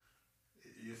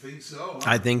think so?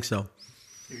 I think so.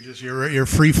 You're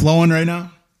free flowing right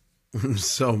now.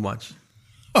 So much.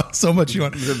 So much you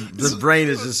want. The brain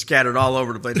is just scattered all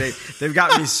over the place. They've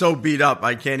got me so beat up,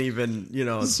 I can't even,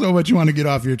 So much you want to get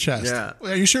off your chest. Yeah.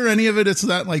 Are you sure any of it it's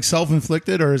not like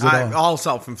self-inflicted, or is it all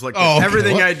self-inflicted? Oh, okay.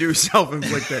 Everything I do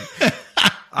self-inflicted.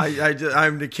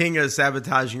 I'm the king of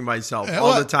sabotaging myself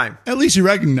all the time. At least you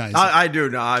recognize it. I do.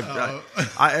 No,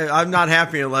 I'm not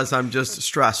happy unless I'm just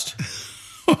stressed.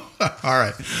 All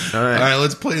right.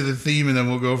 Let's play the theme and then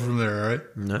we'll go from there. All right.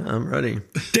 No, I'm ready.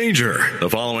 Danger. The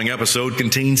following episode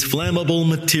contains flammable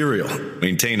material.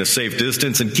 Maintain a safe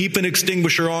distance and keep an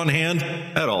extinguisher on hand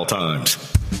at all times.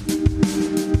 The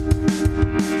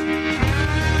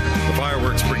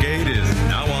Fireworks Brigade is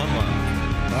now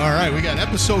online. All right. We got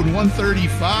episode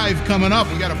 135 coming up.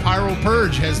 We got a Pyro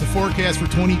Purge. Has the forecast for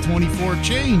 2024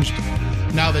 changed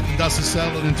now that the dust is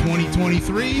settled in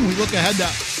 2023? We look ahead to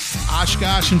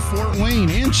Oshkosh and Fort Wayne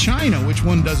and China. Which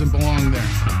one doesn't belong there?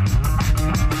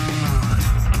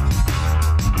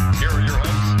 Here are your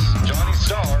hosts, Johnny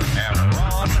Starr and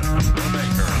Ron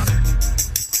Baker.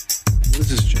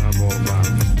 This is John Waldbach.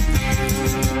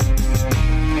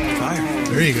 Fire.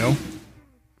 There you go.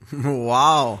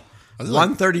 Wow.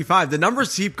 135. The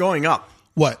numbers keep going up.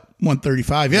 What?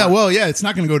 135. Yeah, well, yeah, it's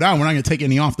not going to go down. We're not going to take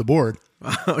any off the board.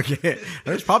 Okay.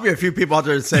 There's probably a few people out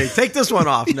there that say, take this one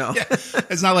off. No. Yeah.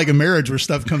 It's not like a marriage where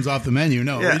stuff comes off the menu.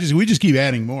 No, we just keep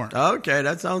adding more. Okay,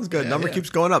 that sounds good. Number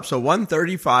keeps going up. So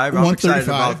 135. I'm excited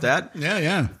about that.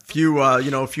 Yeah.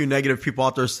 A few negative people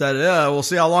out there said, we'll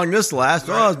see how long this lasts.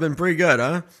 Oh, it's been pretty good,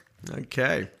 huh?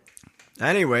 Okay.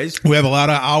 Anyways. We have a lot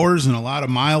of hours and a lot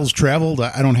of miles traveled.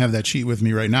 I don't have that sheet with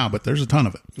me right now, but there's a ton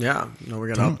of it. Yeah. No,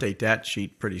 we're going to update that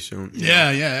sheet pretty soon.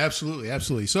 Yeah,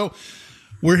 absolutely. So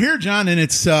we're here, John, and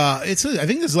it's I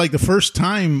think this is like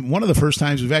one of the first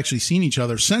times we've actually seen each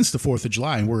other since the 4th of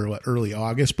July, and we're early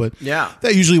August, but yeah,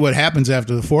 that's usually what happens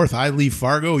after the 4th. I leave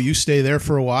Fargo, you stay there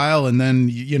for a while, and then,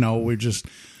 we're just,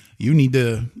 you need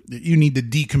to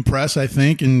decompress, I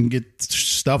think, and get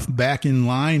stuff back in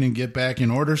line and get back in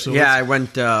order. So yeah, I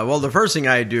went, the first thing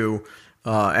I do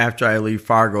after I leave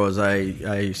Fargo is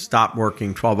I stop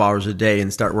working 12 hours a day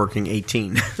and start working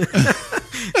 18.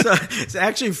 So it's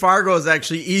actually, Fargo is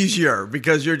actually easier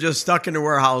because you're just stuck in the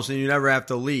warehouse and you never have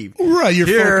to leave. Right.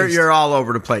 You're all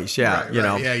over the place. Yeah.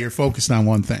 Right. Yeah. You're focused on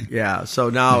one thing. Yeah. So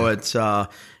now it's, the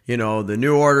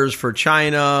new orders for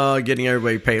China, getting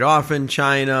everybody paid off in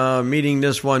China, meeting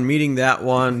this one, meeting that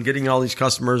one, getting all these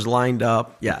customers lined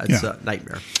up. Yeah. It's a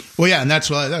nightmare. Well, yeah. And that's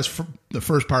the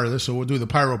first part of this. So we'll do the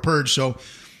Pyro Purge. So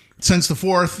since the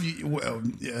 4th,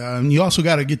 you also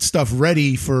got to get stuff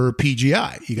ready for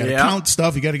PGI. You got to count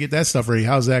stuff. You got to get that stuff ready.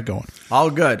 How's that going?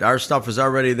 All good. Our stuff is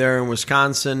already there in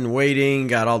Wisconsin, waiting.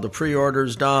 Got all the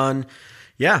pre-orders done.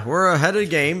 Yeah, we're ahead of the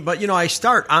game. But, I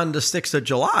start on the 6th of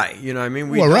July. I mean?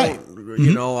 Right.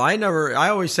 I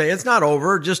always say it's not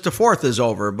over. Just the 4th is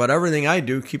over. But everything I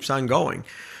do keeps on going.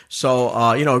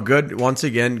 So, good. Once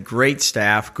again, great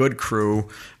staff, good crew.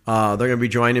 They're going to be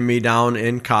joining me down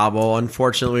in Cabo.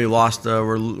 Unfortunately, we lost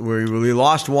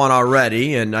one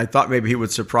already, and I thought maybe he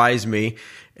would surprise me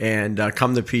and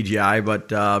come to PGI.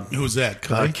 But who's that?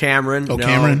 Cameron. Oh, no,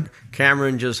 Cameron.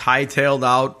 Cameron just hightailed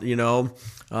out.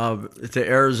 To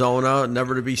Arizona,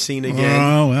 never to be seen again.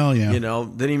 Oh, well, yeah.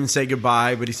 Didn't even say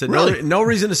goodbye, but he said, really? no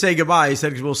reason to say goodbye. He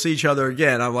said, we'll see each other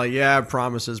again. I'm like, yeah,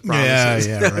 promises. Yeah,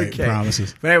 right, okay.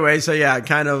 Promises. But anyway, so yeah, I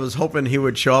kind of was hoping he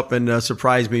would show up and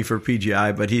surprise me for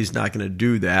PGI, but he's not going to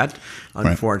do that,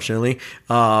 unfortunately.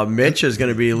 Right. Mitch is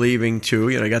going to be leaving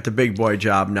too. I got the big boy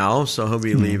job now, so he'll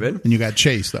be leaving. And you got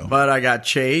Chase, though. But I got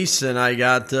Chase, and I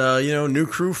got, new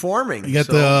crew forming. You got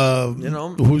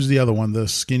who's the other one, the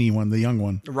skinny one, the young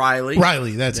one? Riley,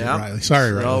 that's it, Riley.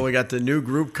 Sorry, Riley. So we got the new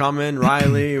group coming,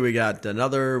 Riley. We got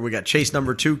Chase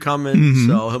number 2 coming,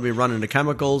 so he'll be running the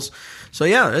chemicals. So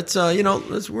yeah, it's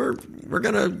we're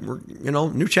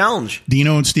new challenge.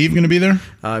 Dino and Steve going to be there?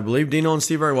 I believe Dino and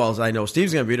Steve very well. I know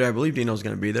Steve's going to be there. I believe Dino's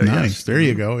going to be there. Nice. Yes. There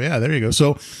you go. Yeah, there you go.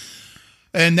 So,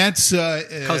 and that's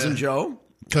cousin Joe.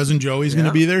 Cousin Joey's going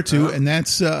to be there too, and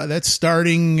that's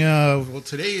starting.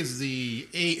 Today is the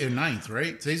 8th and 9th,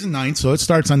 right? Today's the 9th, so it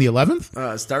starts on the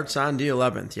 11th. It starts on the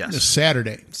 11th. Yes, it's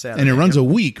Saturday, and it runs a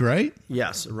week, right?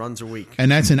 Yes, it runs a week,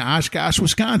 and that's in Oshkosh,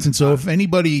 Wisconsin. So if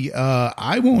anybody,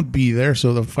 I won't be there,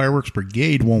 so the Fireworks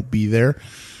Brigade won't be there.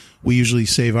 We usually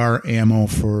save our ammo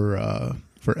for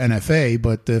NFA,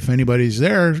 but if anybody's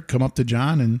there, come up to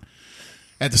John and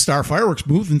at the Star Fireworks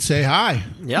booth and say hi.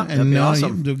 Yeah, and be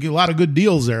awesome. You'll get a lot of good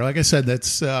deals there. Like I said,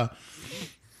 that's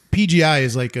PGI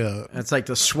is like it's like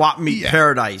the swap meet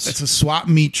paradise. It's a swap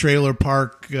meet trailer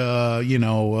park.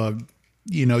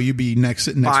 you'd be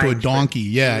sitting next to a Buying donkey.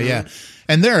 Yeah, yeah.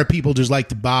 And there are people just like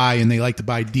to buy, and they like to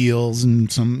buy deals, and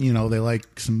they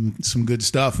like some good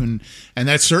stuff, and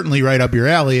that's certainly right up your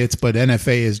alley. But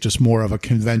NFA is just more of a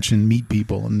convention, meet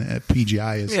people, and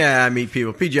PGI is meet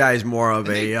people. PGI is more of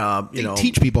they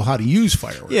teach people how to use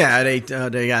fireworks. Yeah,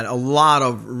 they got a lot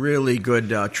of really good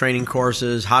training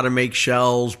courses, how to make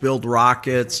shells, build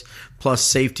rockets, plus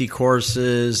safety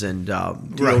courses and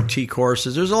DOT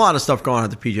courses. There's a lot of stuff going on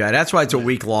at the PGI. That's why it's a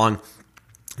week long.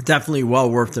 Definitely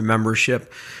well worth the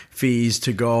membership fees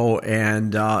to go,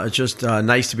 and it's just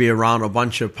nice to be around a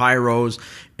bunch of pyros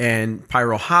and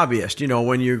pyro hobbyists.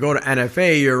 When you go to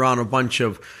NFA, you're around a bunch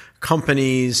of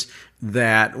companies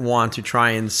that want to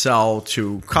try and sell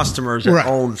to customers that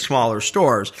own smaller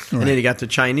stores, and then you got the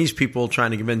Chinese people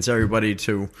trying to convince everybody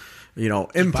to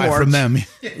import buy from them.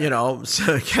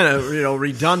 So kind of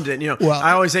redundant.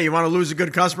 I always say you want to lose a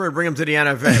good customer, bring them to the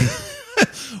NFA.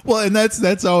 Well, and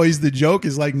that's always the joke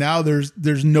is like now there's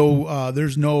no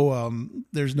buyers.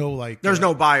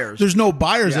 There's no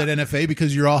buyers at NFA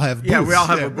because you all have booths. Yeah, we all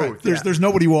have a booth. Right. There's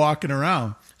nobody walking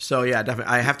around. So yeah,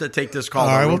 definitely. I have to take this call.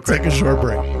 All right, we'll take a short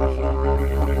break.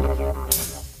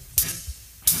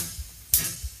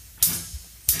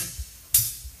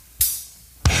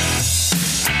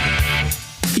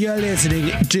 You're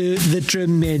listening to the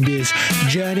tremendous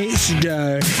Johnny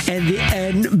Starr and the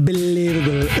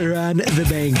unbelievable Ron the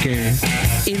Banker.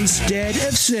 Instead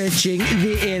of searching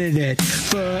the internet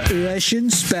for Russian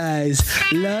spies,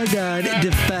 log on to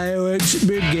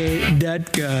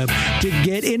fireworksbrigade.com to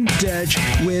get in touch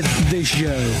with the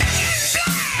show.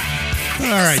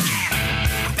 All right.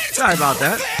 Sorry about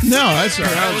that. No, that's all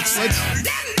right.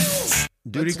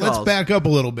 Let's back up a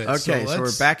little bit. Okay, so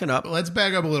we're backing up. Let's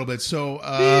back up a little bit. So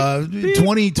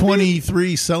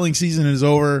 2023 selling season is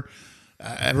over.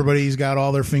 Everybody's got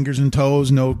all their fingers and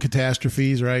toes. No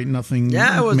catastrophes, right? Nothing.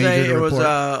 Yeah, it was major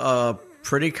a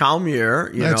pretty calm year.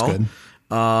 That's good.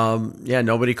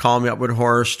 Nobody called me up with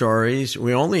horror stories.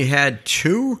 We only had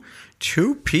two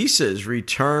pieces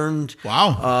returned.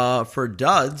 Wow. For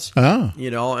duds. Oh.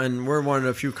 And we're one of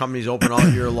the few companies open all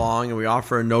year long, and we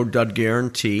offer a no dud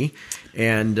guarantee.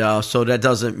 And so that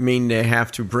doesn't mean they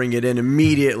have to bring it in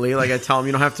immediately. Like I tell them,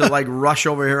 you don't have to rush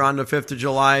over here on the 5th of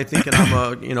July thinking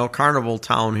I'm a carnival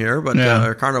town here, but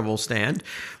a carnival stand.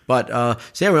 But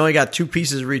we only got two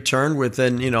pieces returned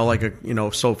within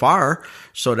so far.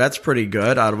 So that's pretty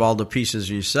good out of all the pieces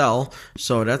you sell.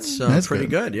 So that's pretty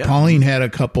good. Yeah. Pauline had a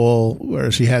couple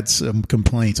where she had some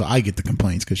complaints. So I get the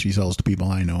complaints because she sells to people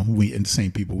I know, and the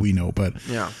same people we know. But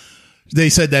they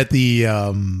said that the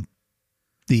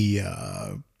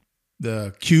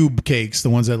cube cakes, the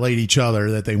ones that light each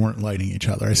other, that they weren't lighting each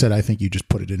other. I said, I think you just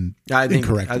put it in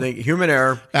incorrectly. I think human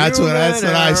error. That's what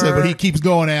I said, but he keeps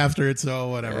going after it, so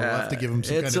whatever. We'll have to give him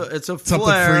it's a something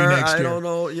flare. free next year. I don't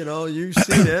know. You've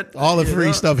seen it. All the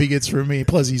free stuff he gets from me.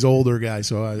 Plus, he's an older guy,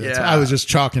 so I was just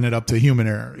chalking it up to human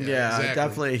error. Yeah, exactly.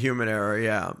 Definitely a human error.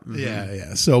 Yeah. Mm-hmm.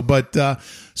 Yeah. So,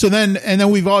 then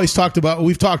we've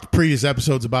talked previous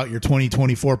episodes about your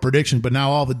 2024 prediction, but now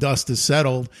all the dust is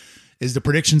settled. Is the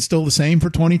prediction still the same for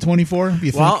 2024? You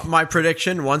think? Well, my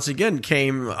prediction once again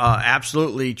came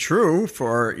absolutely true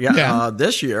for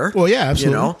this year. Well, yeah,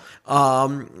 absolutely.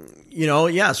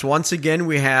 Yes. Once again,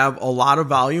 we have a lot of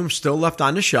volume still left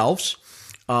on the shelves.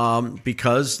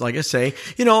 Because, like I say,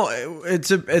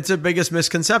 it's a biggest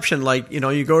misconception. Like,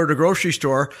 you go to the grocery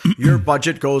store, your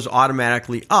budget goes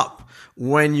automatically up.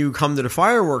 When you come to the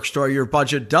fireworks store, your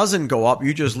budget doesn't go up.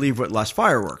 You just leave with less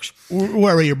fireworks.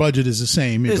 Where your budget is the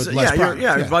same, but less product.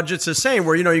 Your budget's the same.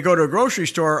 Where, you go to a grocery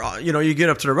store, you get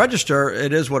up to the register,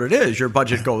 it is what it is. Your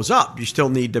budget goes up. You still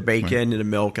need the bacon and the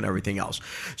milk and everything else.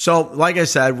 So, like I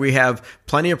said, we have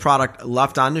plenty of product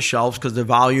left on the shelves because the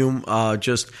volume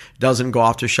just doesn't go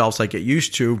off the shelves like it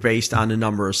used to based on the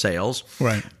number of sales.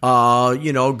 Right.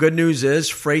 Good news is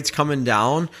freight's coming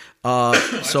down.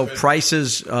 So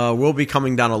prices will be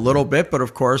coming down a little bit, but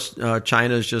of course,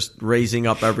 China's just raising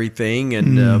up everything,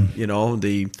 and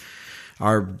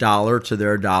our dollar to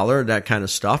their dollar, that kind of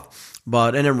stuff.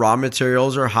 And then raw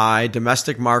materials are high.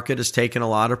 Domestic market has taken a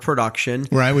lot of production.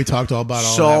 Right, we talked all about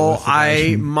all that.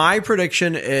 So my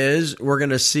prediction is we're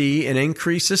going to see an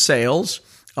increase of sales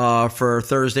for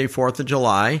Thursday, 4th of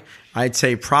July. I'd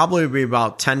say probably be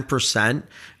about 10%.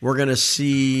 We're going to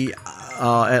see,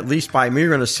 at least by me, we're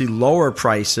going to see lower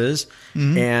prices.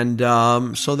 Mm-hmm.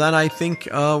 And so then I think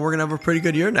we're going to have a pretty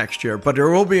good year next year. But there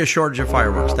will be a shortage of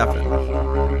fireworks, definitely.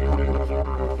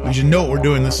 You should note we're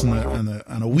doing this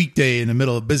on a weekday in the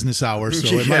middle of business hours,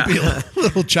 so it might be a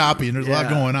little choppy, and there's a lot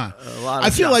going on.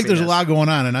 I feel like there's a lot going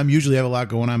on, and I usually have a lot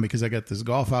going on because I got this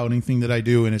golf outing thing that I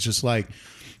do, and it's just like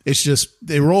it's just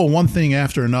they roll one thing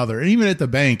after another. And even at the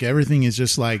bank, everything is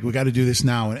just like, we got to do this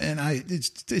now. It's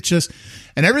just,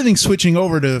 and everything's switching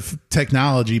over to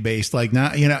technology based. Like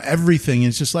now, everything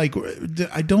is just like,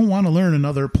 I don't want to learn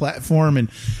another platform.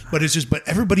 But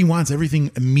everybody wants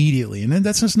everything immediately. And then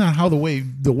that's just not how the way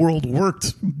the world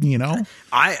worked,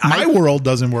 My world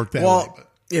doesn't work that way. But.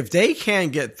 If they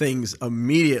can't get things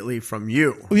immediately from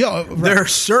you, right. They're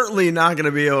certainly not going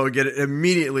to be able to get it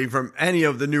immediately from any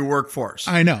of the new workforce.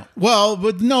 I know. Well,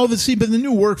 but the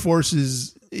new workforce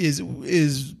is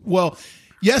well,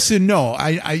 yes and no.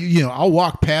 I'll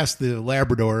walk past the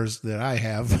Labradors that I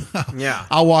have. Yeah.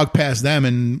 I'll walk past them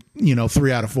and,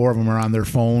 3 out of 4 of them are on their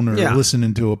phone or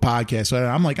listening to a podcast. So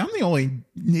I'm like, I'm the only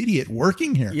idiot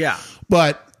working here. Yeah.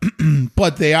 But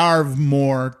they are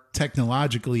more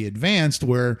technologically advanced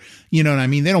where, you know what I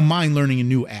mean? They don't mind learning a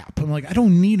new app. I'm like, I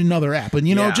don't need another app. And,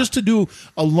 just to do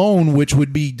a loan, which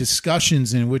would be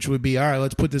discussions and which would be, all right,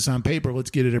 let's put this on paper. Let's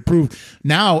get it approved.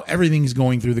 Now everything's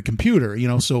going through the computer,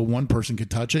 so one person could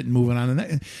touch it and move it on.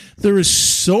 And there is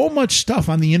so much stuff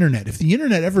on the internet. If the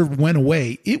internet ever went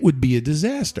away, it would be a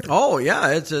disaster. Oh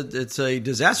yeah. It's a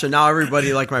disaster. Now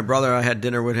everybody, like my brother, I had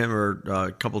dinner with him or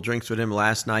a couple drinks with him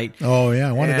last night. Oh yeah.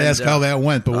 I wanted to ask how that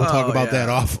went, but we'll talk about that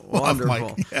off.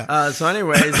 Wonderful. Yeah. So,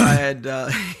 anyways, I had,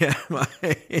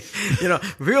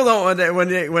 people don't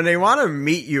when they want to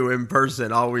meet you in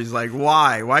person, always like,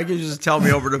 why? Why can't you just tell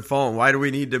me over the phone? Why do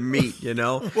we need to meet?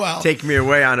 Well, take me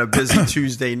away on a busy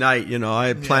Tuesday night. I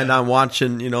had planned on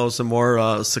watching, some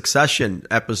more Succession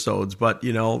episodes, but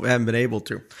haven't been able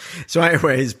to. So,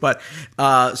 anyways,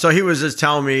 so he was just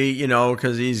telling me,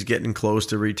 because he's getting close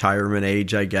to retirement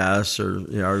age, I guess, or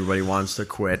everybody wants to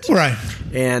quit, right?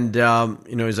 And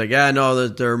he's like, yeah, no,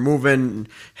 that they're moving.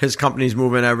 His company's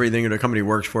moving everything, or the company he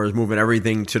works for is moving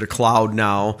everything to the cloud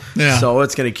now. Yeah. So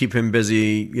it's going to keep him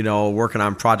busy, working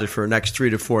on projects for the next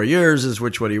 3 to 4 years is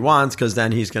what he wants, because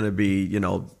then he's going to be,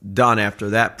 done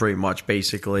after that pretty much,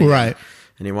 basically. Right.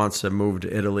 And he wants to move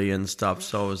to Italy and stuff.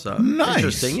 So it was nice.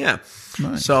 Interesting. Yeah.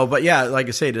 Nice. So, but yeah, like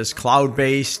I say, this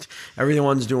cloud-based,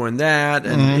 everyone's doing that.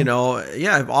 And,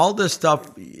 if all this stuff,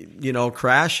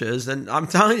 crashes, and I'm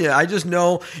telling you, I just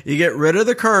know you get rid of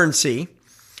the currency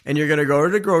and you're going to go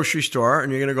to the grocery store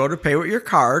and you're going to go to pay with your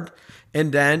card,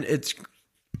 and then it's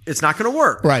not going to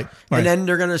work. Right. And then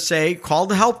they're going to say, call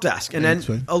the help desk. And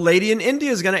then a lady in India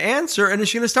is going to answer, and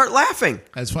she's going to start laughing.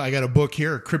 That's why I got a book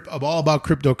here, all about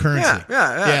cryptocurrency.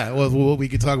 Yeah. Well, we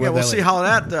could talk about that. We'll see later. how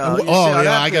that.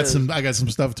 I got some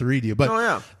stuff to read to you.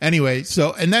 But anyway,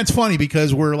 and that's funny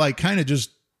because we're like kind of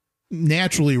just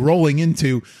naturally rolling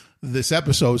into this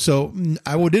episode. So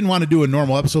I didn't want to do a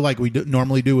normal episode like we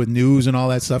normally do with news and all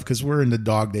that stuff, because we're in the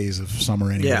dog days of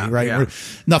summer anyway, right? Yeah.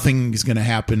 Nothing is going to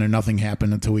happen, or nothing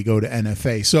happened until we go to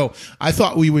NFA. So I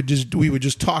thought we would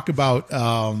just talk about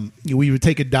we would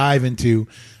take a dive into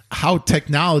how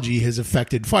technology has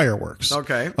affected fireworks.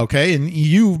 Okay. And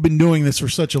you've been doing this for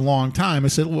such a long time. I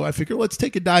said, well, I figure let's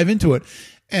take a dive into it.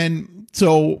 And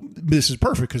so this is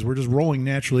perfect because we're just rolling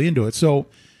naturally into it. So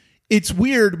it's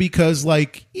weird because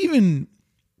like even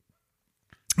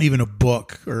a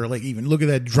book, or like even look at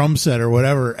that drum set or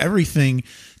whatever, everything,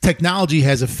 technology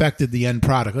has affected the end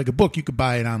product. Like a book, you could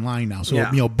buy it online now.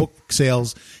 So, book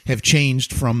sales have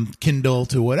changed from Kindle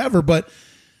to whatever, but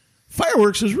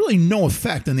fireworks has really no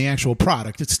effect on the actual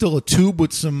product. It's still a tube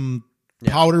with some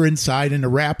powder inside and a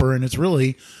wrapper, and it's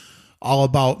really all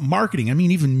about marketing. I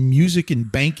mean, even music and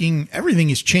banking, everything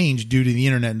has changed due to the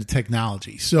internet and the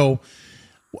technology. So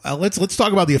let's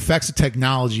talk about the effects of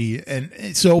technology.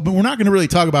 And so, but we're not going to really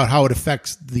talk about how it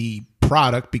affects the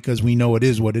product, because we know it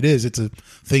is what it is. It's a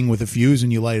thing with a fuse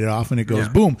and you light it off and it goes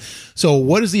boom. So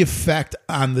what is the effect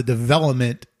on the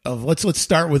development of, let's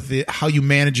start with how you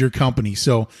manage your company.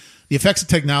 So the effects of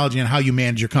technology on how you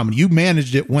manage your company. You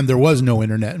managed it when there was no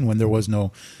internet and when there was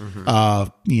no,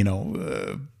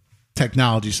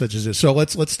 technology such as this. So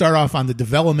let's start off on the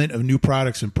development of new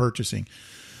products and purchasing.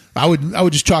 I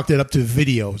would just chalk that up to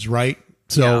videos, right?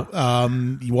 So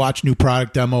you watch new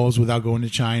product demos without going to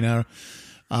China,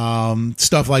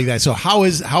 stuff like that. So how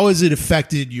has it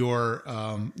affected your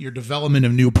development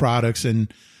of new products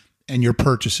and your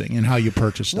purchasing and how you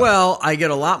purchase stuff? Well, I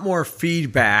get a lot more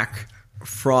feedback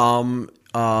from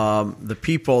the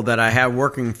people that I have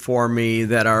working for me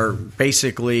that are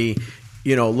basically,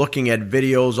 looking at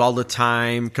videos all the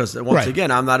time, because once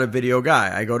again, I'm not a video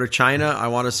guy. I go to China, I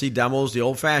want to see demos the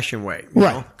old-fashioned way,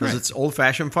 because it's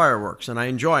old-fashioned fireworks, and I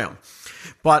enjoy them.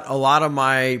 But a lot of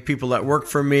my people that work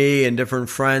for me and different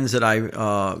friends that I,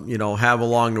 have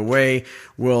along the way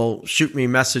will shoot me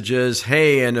messages.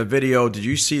 Hey, in a video, did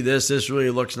you see this? This really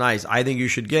looks nice. I think you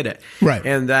should get it. Right.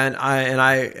 And then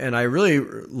I really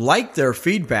like their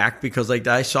feedback because like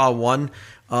I saw one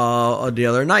the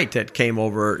other night that came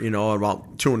over,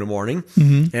 about 2 a.m.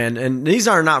 Mm-hmm. And these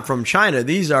are not from China.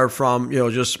 These are from,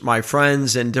 just my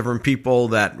friends and different people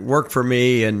that work for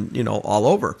me and, all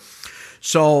over.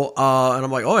 So, and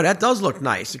I'm like, oh, that does look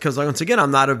nice because once again,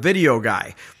 I'm not a video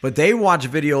guy, but they watch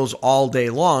videos all day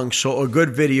long. So a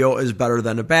good video is better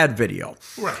than a bad video.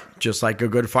 Right. Just like a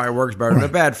good firework's better than a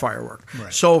bad firework.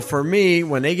 Right. So for me,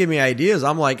 when they give me ideas,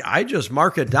 I'm like, I just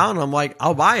mark it down. I'm like,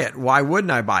 I'll buy it. Why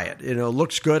wouldn't I buy it? It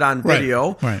looks good on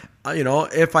video. Right.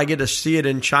 If I get to see it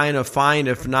in China, fine.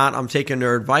 If not, I'm taking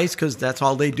their advice because that's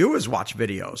all they do is watch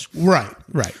videos.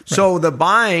 Right. So the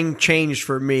buying changed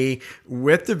for me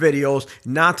with the videos,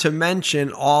 not to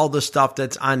mention all the stuff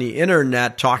that's on the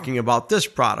internet talking about this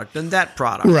product and that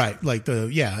product. Right. Like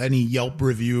any Yelp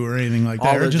review or anything like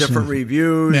that. All the different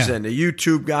reviews and the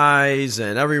YouTube guys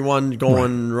and everyone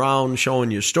going around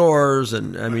showing you stores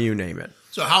and you name it.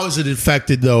 So how has it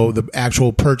affected though the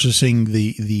actual purchasing,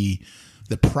 the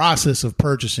process of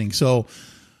purchasing? So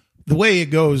the way it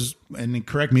goes, and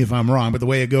correct me if I'm wrong, but the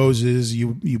way it goes is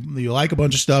you like a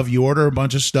bunch of stuff, you order a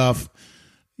bunch of stuff,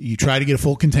 you try to get a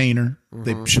full container,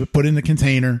 they put in the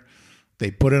container, they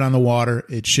put it on the water,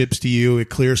 it ships to you, it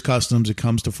clears customs, it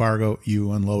comes to Fargo,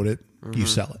 you unload it, you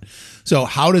sell it. So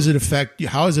how has it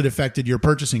affected your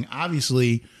purchasing?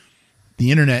 Obviously, the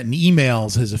internet and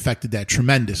emails has affected that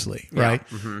tremendously, right?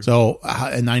 Mm-hmm. So,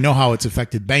 and I know how it's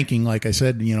affected banking. Like I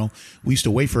said, we used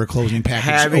to wait for a closing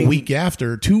package a week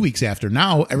after, 2 weeks after.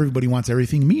 Now everybody wants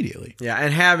everything immediately. Yeah,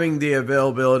 and having the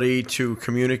availability to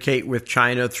communicate with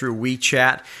China through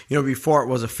WeChat. Before it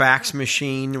was a fax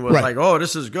machine. It was like, oh,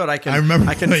 this is good. I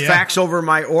can fax over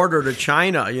my order to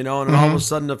China. And all of a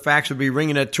sudden the fax would be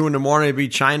ringing at 2 a.m. It'd be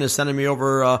China sending me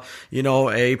over,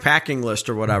 a packing list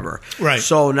or whatever. Right.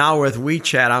 So now with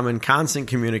WeChat, I'm in constant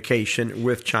communication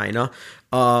with China.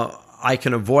 I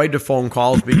can avoid the phone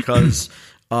calls because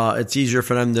it's easier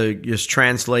for them to just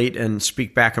translate and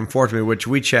speak back and forth to me, which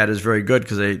WeChat is very good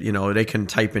because they can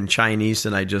type in Chinese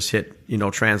and I just hit,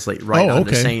 translate right on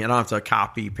the same. I don't have to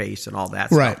copy, paste and all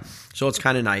that stuff. So it's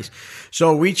kind of nice.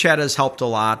 So WeChat has helped a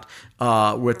lot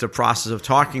with the process of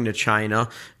talking to China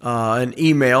and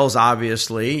emails,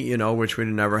 obviously, which we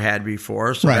never had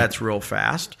before. So that's real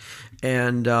fast.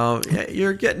 And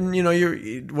you're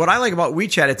getting, what I like about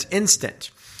WeChat, it's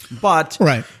instant. But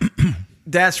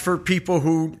that's for people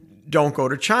who don't go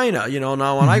to China.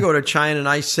 Now when I go to China and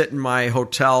I sit in my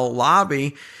hotel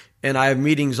lobby and I have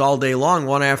meetings all day long,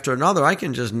 one after another, I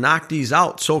can just knock these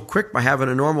out so quick by having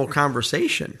a normal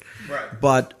conversation. Right.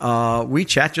 But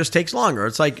WeChat just takes longer.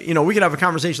 It's like, we could have a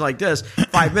conversation like this,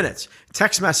 5 minutes.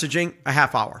 Text messaging, a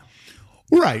half hour.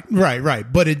 Right.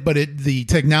 But the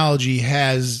technology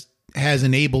has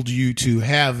enabled you to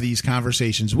have these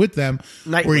conversations with them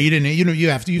nightly. Where you didn't,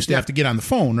 you used to have to get on the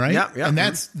phone, right? Yeah. And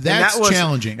that's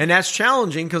challenging. And that's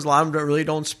challenging because a lot of them really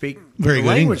don't speak very good good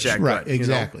language. English. Right.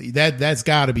 Exactly. That's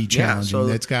got to be challenging.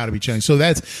 That's got to be challenging. So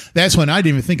that's when I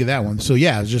didn't even think of that one. So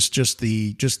yeah, just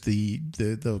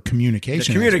the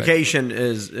communication. The communication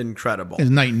is incredible. It's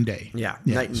night and day. Yeah.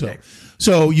 Night and day.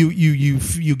 So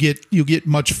you get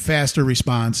much faster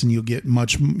response and you'll get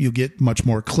much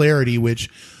more clarity, which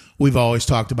we've always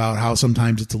talked about how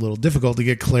sometimes it's a little difficult to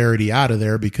get clarity out of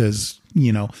there because,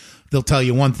 they'll tell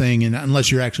you one thing and unless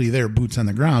you're actually there, boots on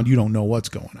the ground, you don't know what's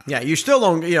going on. Yeah, you still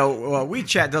don't,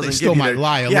 WeChat doesn't give you might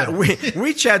lie a little.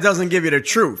 WeChat doesn't give you the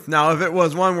truth. Now, if it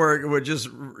was one where it would just,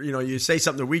 you say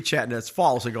something to WeChat and it's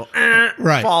false, it go,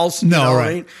 false. No, right.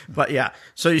 I mean? But yeah,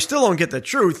 so you still don't get the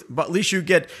truth, but at least you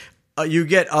get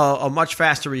a much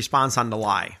faster response on the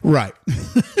lie. Right.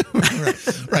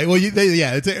 Right. Well,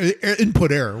 it's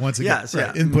input error once again. Yes,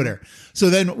 right. Input error. So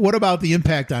then what about the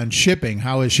impact on shipping?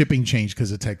 How has shipping changed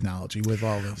because of technology with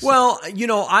all this? Well,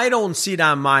 I don't see it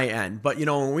on my end, but,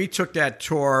 when we took that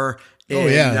tour in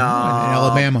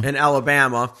Alabama.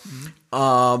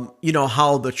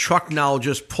 How the truck now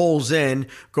just pulls in,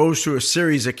 goes through a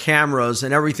series of cameras,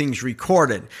 and everything's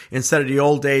recorded instead of the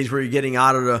old days where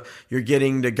you're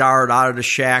getting the guard out of the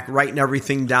shack, writing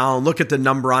everything down. Look at the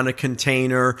number on a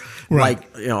container,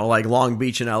 like Long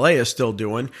Beach and LA is still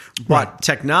doing. But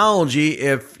technology,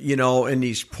 in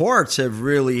these ports, have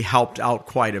really helped out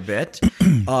quite a bit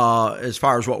as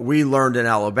far as what we learned in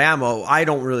Alabama. I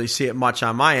don't really see it much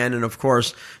on my end, and of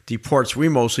course, the ports we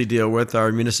mostly deal with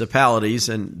are municipalities,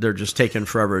 and they're just taking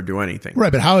forever to do anything.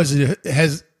 Right, but how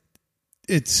has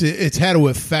it's had to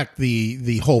affect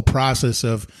the whole process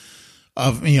of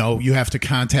you have to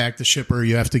contact the shipper,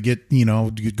 you have to get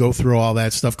you go through all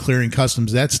that stuff, clearing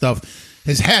customs, that stuff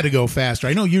has had to go faster.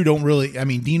 I know you don't really. I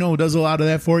mean, Dino does a lot of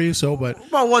that for you. So, but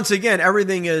well, once again,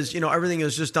 everything is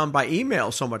just done by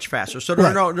email so much faster. So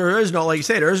there is no, like you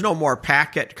say, there is no more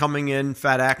packet coming in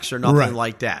FedEx or nothing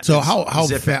like that. So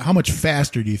how much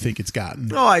faster do you think it's gotten?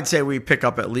 No, I'd say we pick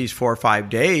up at least 4 or 5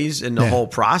 days in the whole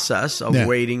process of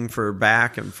waiting for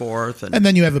back and forth, and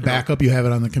then you have a backup. You have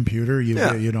it on the computer.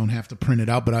 You don't have to print it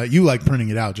out, but you like printing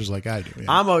it out just like I do. Yeah.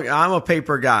 I'm a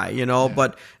paper guy,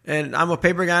 but I'm a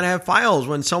paper guy and I have files.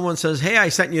 When someone says, "Hey, I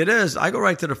sent you this," I go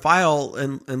right to the file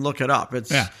and look it up. It's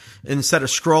instead of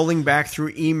scrolling back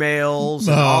through emails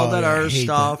and all that other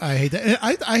stuff. I hate that.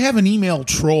 I have an email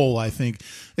troll. I think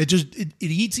it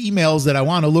eats emails that I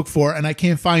want to look for and I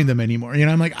can't find them anymore.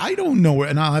 I'm like, I don't know where,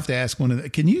 and I'll have to ask one of them.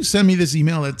 Can you send me this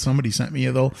email that somebody sent me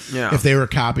though? Yeah. If they were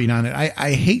copied on it,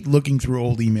 I hate looking through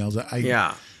old emails.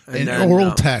 And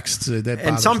oral texts.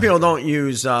 And some people don't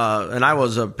use, and I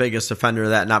was a biggest offender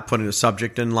of that, not putting the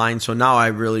subject in line. So now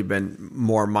I've really been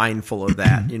more mindful of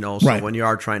that, so when you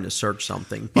are trying to search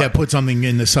something. But, put something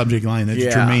in the subject line that's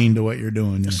germane to what you're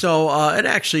doing. Yeah. So it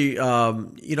actually, but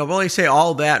like I say,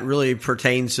 all that really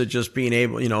pertains to just being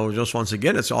able, just once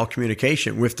again, it's all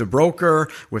communication with the broker,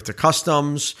 with the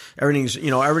customs.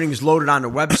 Everything's loaded on the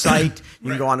website. You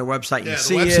can go on the website and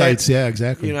see websites, it. Yeah,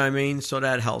 exactly. You know what I mean? So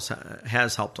that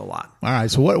has helped a lot. All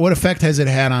right. So what effect has it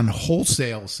had on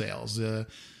wholesale sales? Has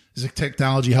the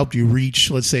technology helped you reach,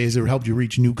 let's say, has it helped you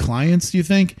reach new clients, do you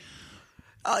think?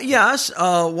 Yes.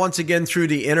 Once again, through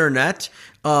the internet,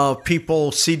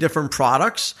 people see different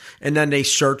products and then they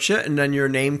search it and then your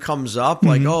name comes up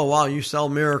like, oh, wow, you sell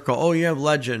Miracle. Oh, you have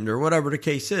Legend or whatever the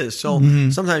case is. So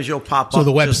sometimes you'll pop up. So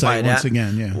the website, just by once that.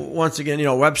 Again, yeah. Once again,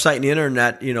 website and the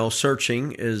internet,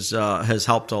 searching has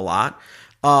helped a lot.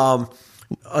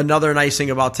 Another nice thing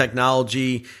about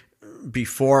technology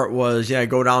before it was,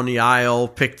 go down the aisle,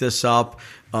 pick this up,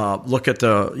 look at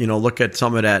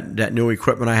some of that new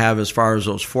equipment I have as far as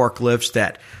those forklifts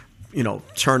that,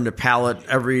 turn the pallet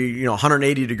every,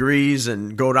 180 degrees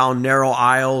and go down narrow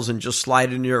aisles and just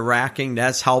slide into your racking.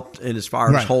 That's helped in as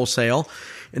far as wholesale.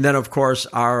 And then of course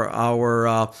our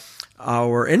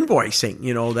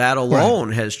invoicing, that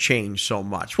alone has changed so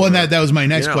much. Well, that was my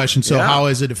next question. So how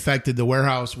has it affected the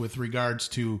warehouse with regards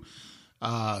to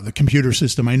the computer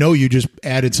system? I know you just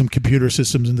added some computer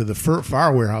systems into the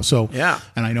FAR warehouse. So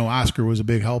and I know Oscar was a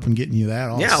big help in getting you that.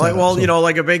 All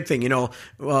like a big thing.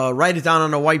 Write it down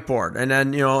on a whiteboard, and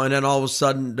then all of a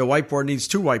sudden the whiteboard needs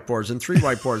 2 whiteboards and 3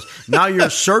 whiteboards. Now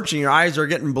you're searching. Your eyes are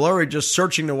getting blurry just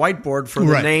searching the whiteboard for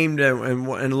the name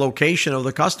and location of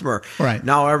the customer. Right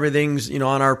now everything's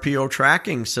on our PO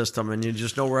tracking system, and you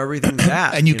just know where everything's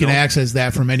at. And you can access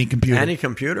that from any computer. Any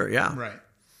computer, yeah.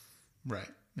 Right.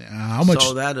 How much?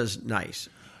 So that is nice.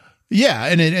 Yeah,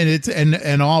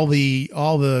 and all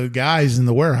the guys in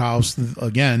the warehouse,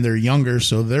 again, they're younger,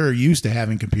 so they're used to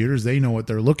having computers. They know what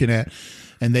they're looking at,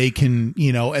 and they can,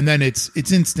 and then it's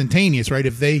instantaneous, right?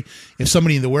 If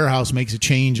somebody in the warehouse makes a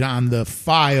change on the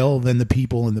file, then the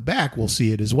people in the back will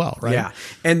see it as well, right? Yeah,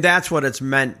 and that's what it's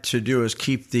meant to do, is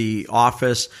keep the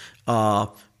office,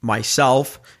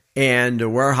 myself, and the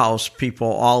warehouse people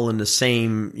all in the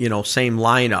same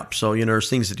lineup. So, there's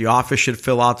things that the office should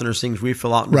fill out and there's things we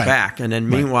fill out in the back. And then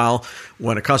meanwhile,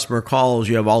 when a customer calls,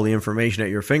 you have all the information at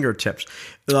your fingertips.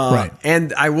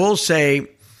 And I will say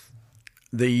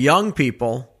the young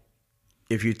people,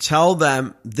 if you tell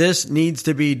them this needs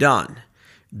to be done,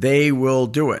 they will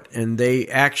do it. And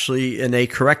they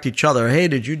correct each other. Hey,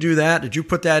 did you do that? Did you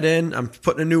put that in? I'm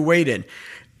putting a new weight in.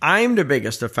 I'm the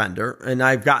biggest offender, and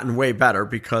I've gotten way better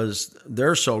because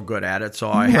they're so good at it,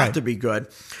 so I have to be good.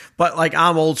 But like,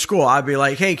 I'm old school. I'd be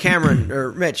like, hey, Cameron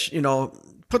or Mitch,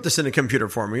 put this in the computer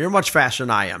for me. You're much faster than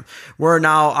I am. Where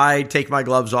now I take my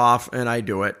gloves off and I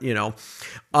do it,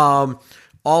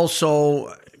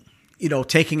 Also,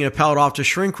 taking a pallet off to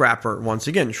shrink wrapper. Once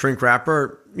again, shrink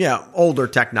wrapper, older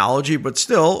technology, but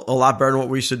still a lot better than what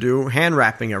we used to do, hand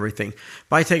wrapping everything.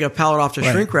 But I take a pallet off to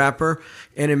shrink wrapper,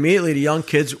 and immediately the young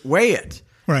kids weigh it.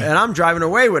 Right. And I'm driving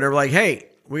away with it. They're like, hey,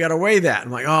 we got to weigh that. I'm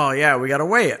like, oh, yeah, we got to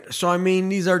weigh it. So, I mean,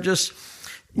 these are just,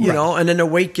 and then the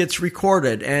weight gets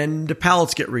recorded, and the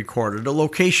pallets get recorded. The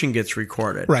location gets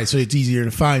recorded. Right, so it's easier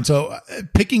to find. So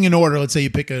picking an order, let's say you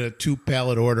pick a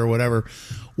 2-pallet order or whatever,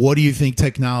 what do you think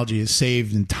technology has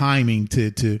saved in timing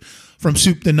to from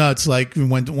soup to nuts? Like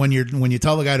when you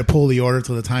tell the guy to pull the order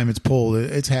till the time it's pulled,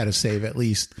 it's had to save at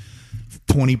least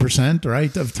 20%,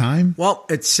 right, of time? Well,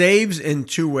 it saves in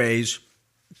 2 ways.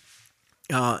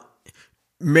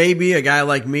 maybe a guy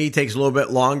like me takes a little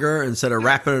bit longer instead of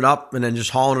wrapping it up and then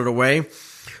just hauling it away.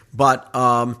 But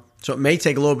so it may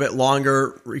take a little bit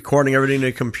longer recording everything in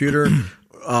the computer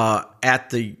at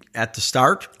the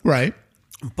start. Right.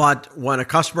 But when a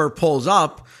customer pulls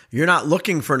up, you're not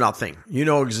looking for nothing. You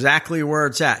know exactly where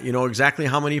it's at. You know exactly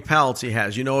how many pallets he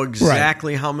has. You know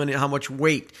exactly how much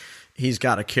weight he's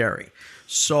got to carry.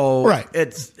 So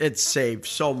it saves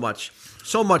so much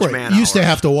man. You used to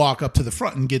have to walk up to the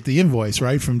front and get the invoice,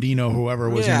 right, from Dino, whoever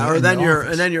was in the office.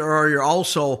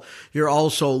 You're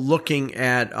also looking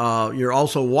at you're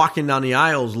also walking down the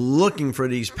aisles looking for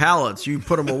these pallets. You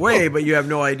put them away, but you have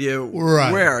no idea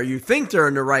where. You think they're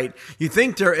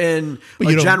in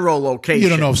a general location. You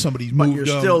don't know if somebody's moved but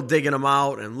you're still digging them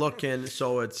out and looking.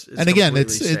 So it's and again,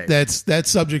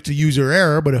 that's subject to user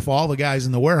error. But if all the guys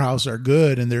in the warehouse are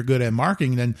good and they're good at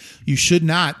marketing, then you should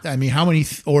not. I mean, how many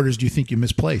orders do you think you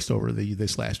misplaced over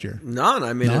this last year? None.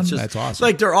 I mean, it's just that's awesome.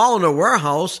 Like they're all in a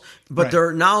warehouse, but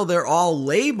they're all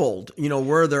labeled. You know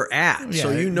where they're at,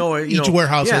 so each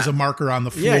warehouse has a marker on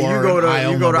the floor. Yeah,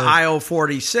 you go to aisle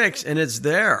 46, and it's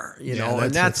there. You know,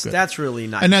 and that's really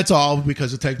nice. And that's all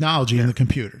because of technology and the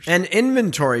computers. And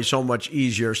inventory is so much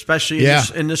easier, especially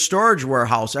in the storage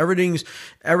warehouse.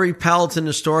 Every pallet's in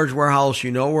the storage warehouse.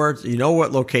 You know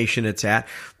what location it's at.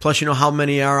 Plus, you know how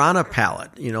many are on a pallet.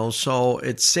 You know, so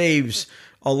it saves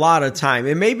a lot of time.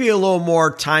 It may be a little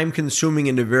more time consuming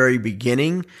in the very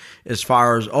beginning as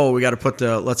far as, we got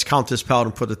to let's count this pallet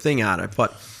and put the thing on it.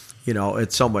 But, you know,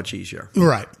 it's so much easier.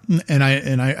 Right. And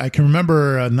I can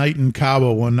remember a night in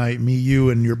Cabo one night, me,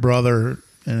 you, and your brother,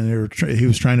 and he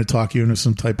was trying to talk you into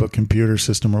some type of computer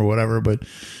system or whatever, but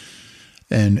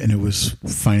and it was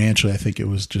financially, I think it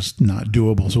was just not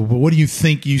doable. So what do you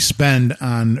think you spend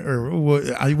on, or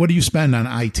what do you spend on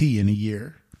IT in a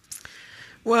year?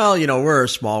 Well, you know, we're a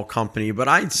small company, but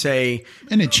I'd say...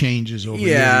 And it changes over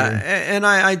year. And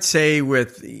I'd say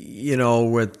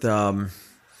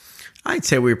I'd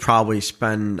say we probably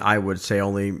spend, I would say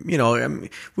only, you know,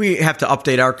 we have to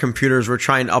update our computers. We're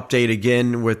trying to update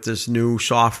again with this new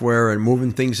software and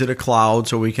moving things to the cloud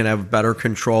so we can have better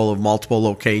control of multiple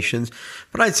locations.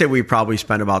 But I'd say we probably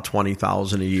spend about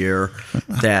 $20,000 a year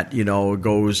that, you know,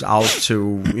 goes out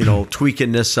to, you know,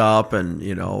 tweaking this up and,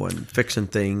 you know, and fixing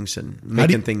things and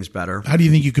making things better. How do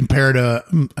you think you compare to,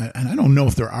 and I don't know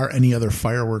if there are any other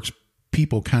fireworks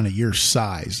people kind of your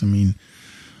size. I mean,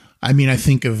 I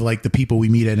think of like the people we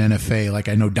meet at NFA. Like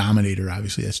I know Dominator,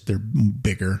 obviously, they're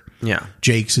bigger. Yeah,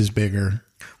 Jake's is bigger.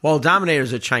 Well,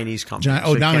 Dominator's a Chinese company.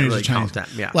 Dominator's a Chinese.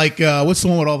 Yeah. Like what's the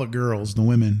one with all the girls, the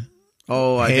women?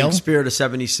 Oh, I think Spirit of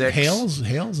 76. Hales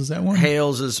is that one?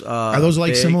 Hales is. Are those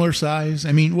like big. Similar size?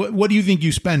 I mean, what do you think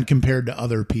you spend compared to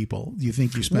other people? Do you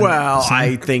think you spend? Well,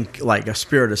 I think like a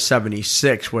Spirit of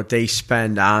 76, what they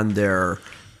spend on their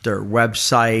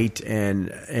website and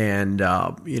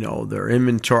you know, their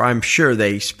inventory, I'm sure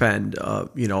they spend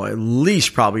you know, at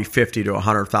least probably $50,000 to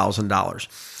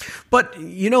 $100,000. But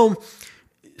you know,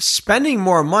 spending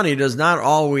more money does not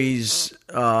always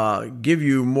give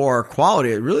you more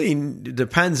quality. It really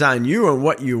depends on you and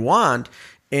what you want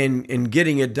in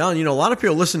getting it done. You know, a lot of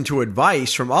people listen to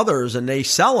advice from others and they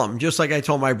sell them. Just like I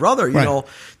told my brother, you know,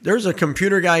 there's a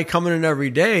computer guy coming in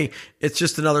every day. It's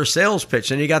just another sales pitch.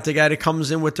 And you got the guy that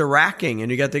comes in with the racking and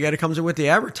you got the guy that comes in with the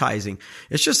advertising.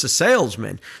 It's just a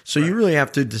salesman. So you really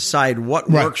have to decide what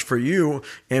works for you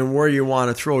and where you want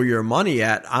to throw your money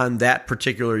at on that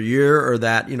particular year or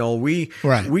that, you know, we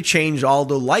changed all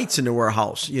the lights in the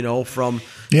warehouse, you know, from,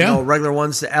 you know, regular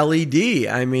ones to LED.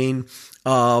 I mean,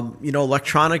 you know,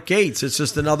 electronic gates. It's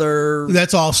just another.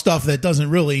 That's all stuff that doesn't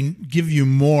really give you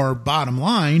more bottom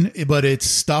line, but it's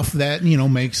stuff that, you know,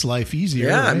 makes life easier.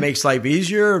 Yeah, right? It makes life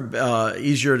easier,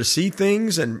 easier to see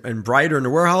things and brighter in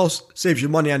the warehouse. Saves you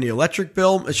money on the electric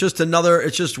bill. It's just another.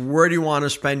 It's just where do you want to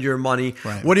spend your money?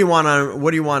 Right. What do you want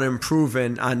to improve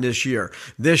on this year?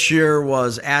 This year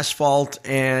was asphalt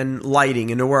and lighting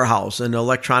in the warehouse and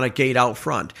electronic gate out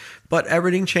front. But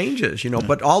everything changes, you know,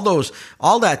 but all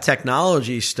that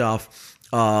technology stuff,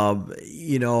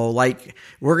 you know, like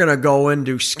we're going to go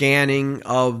into scanning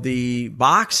of the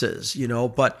boxes, you know,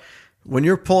 but when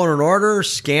you're pulling an order,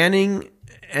 scanning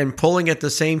and pulling at the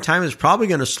same time is probably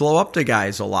going to slow up the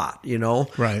guys a lot, you know?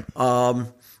 Right.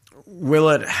 Will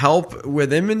it help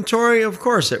with inventory? Of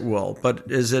course it will,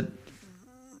 but is it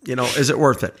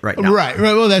worth it right now? Right.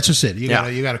 Well, that's just it. You got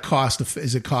to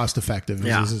is it cost effective?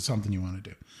 Is it something you want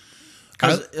to do?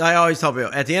 I always tell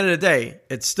people, at the end of the day,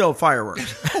 it's still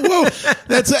fireworks. Well,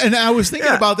 and I was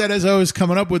thinking about that as I was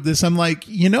coming up with this. I'm like,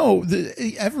 you know,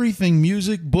 everything,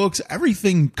 music, books,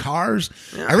 everything, cars,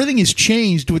 everything is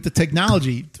changed with the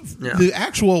technology. The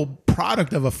actual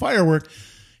product of a firework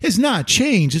has not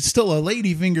changed. It's still a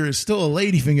ladyfinger. Is still a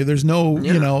ladyfinger. There's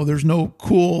no, there's no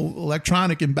cool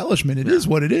electronic embellishment. It is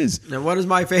what it is. And what is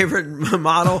my favorite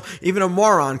motto? Even a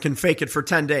moron can fake it for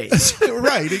 10 days.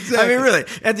 Right, exactly. I mean, really,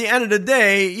 at the end of the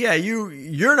day, yeah,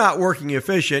 you're not working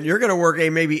efficient. You're going to work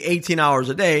maybe 18 hours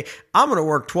a day. I'm going to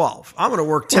work 12. I'm going to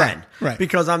work 10 right.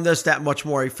 because I'm just that much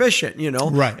more efficient,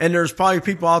 Right. And there's probably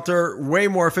people out there way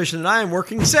more efficient than I am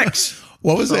working 6.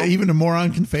 What was it? Even a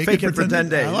moron can fake it for 10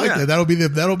 days. I like that.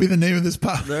 That'll be the name of this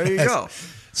podcast. There you go.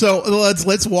 So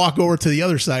let's walk over to the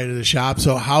other side of the shop.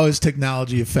 So how has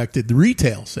technology affected the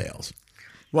retail sales?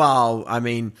 Well, I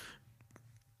mean,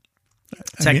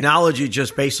 technology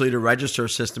just basically the register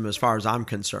system as far as I'm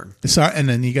concerned. And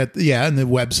then you got and the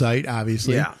website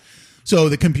obviously. Yeah. So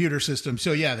the computer system.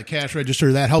 So the cash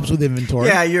register that helps with inventory.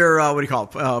 Yeah, your point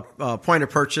of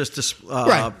purchase, point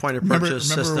of purchase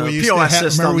system, POS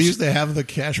systems. Remember we used to have the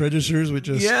cash registers, which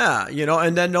is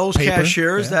and then those paper,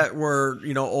 cashiers that were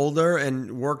older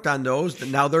and worked on those,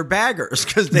 now they're baggers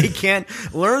because they can't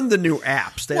learn the new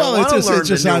apps. They don't want to learn it's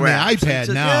just the new on apps. the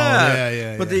iPad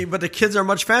now. But the kids are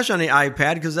much faster on the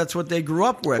iPad because that's what they grew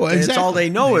up with. Well, exactly. It's all they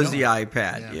know is the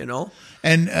iPad.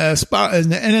 And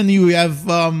then you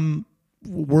have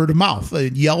word of mouth,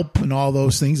 Yelp, and all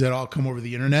those things that all come over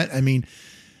the internet. I mean,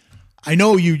 I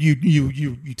know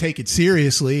you take it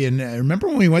seriously. And I remember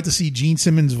when we went to see Gene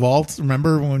Simmons' Vault.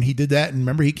 Remember when he did that? And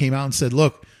remember he came out and said,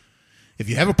 "Look, if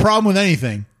you have a problem with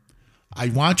anything, I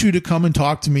want you to come and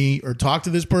talk to me or talk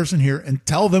to this person here and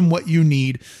tell them what you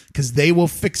need because they will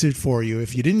fix it for you.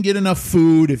 If you didn't get enough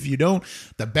food, if you don't,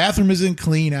 the bathroom isn't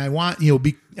clean. I want,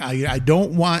 I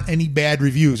don't want any bad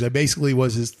reviews." That basically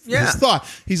was his thought.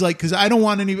 He's like, because I don't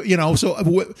want any,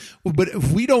 but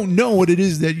if we don't know what it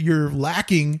is that you're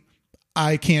lacking,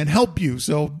 I can't help you.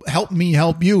 So help me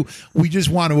help you. We just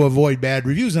want to avoid bad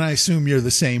reviews. And I assume you're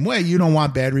the same way. You don't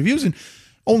want bad reviews. And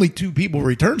only 2 people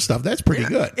return stuff. That's pretty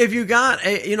good. If you got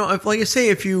we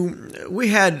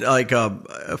had like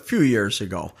a few years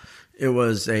ago, it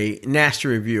was a nasty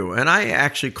review, and I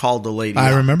actually called the lady.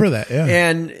 I remember that, yeah.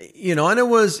 And and it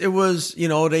was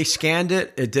they scanned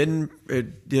it. It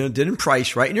didn't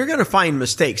price right, and you're going to find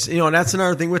mistakes. And that's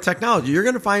another thing with technology. You're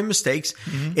going to find mistakes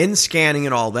in scanning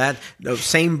and all that.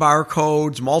 Same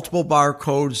barcodes, multiple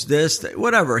barcodes, this,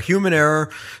 whatever, human error.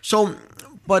 So,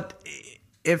 but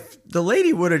if the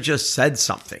lady would have just said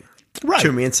something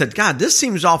to me and said, "God, this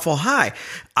seems awful high,"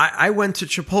 I went to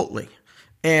Chipotle,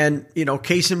 and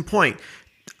case in point,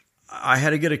 I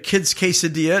had to get a kid's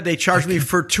quesadilla. They charged me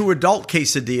for 2 adult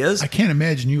quesadillas. I can't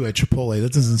imagine you at Chipotle.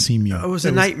 That doesn't seem you. It was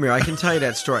a nightmare. I can tell you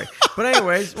that story. But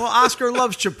anyways, Oscar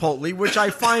loves Chipotle, which I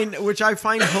find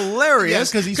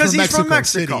hilarious because he's from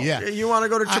Mexico. City, yeah. You want to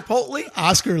go to Chipotle?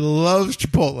 Oscar loves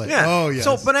Chipotle. Yeah. Oh, yes.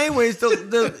 So, but anyways,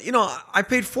 I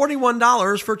paid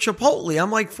 $41 for Chipotle.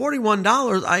 I'm like,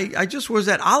 $41? I just was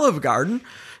at Olive Garden.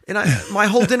 And my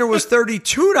whole dinner was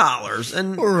 $32,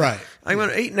 and I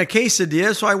went eating a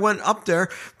quesadilla, so I went up there.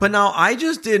 But now I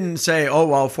just didn't say, "Oh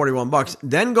well, $41."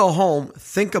 Then go home,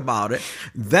 think about it,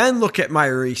 then look at my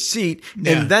receipt,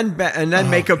 and then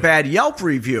make a bad Yelp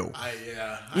review.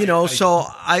 So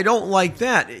I don't like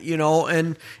that.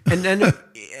 And then.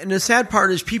 And the sad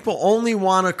part is people only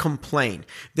want to complain.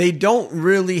 They don't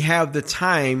really have the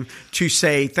time to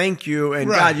say thank you and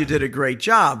God, you did a great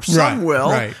job. Some will,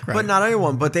 but not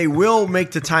everyone. But they will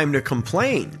make the time to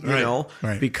complain,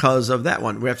 because of that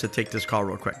one. We have to take this call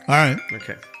real quick. All right.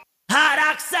 Okay. Hot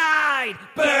oxide,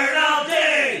 burn all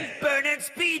day, burning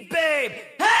speed, babe.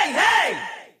 Hey, hey!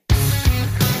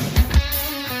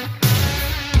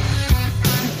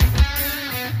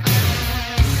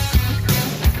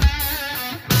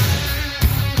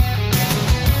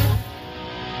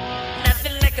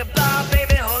 A bar,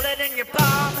 baby, hold it in your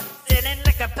palm. Sitting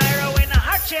like a pyro in a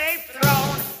heart-shaped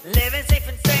throne. Living safe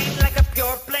and sane like a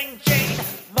pure bling chain.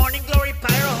 Morning glory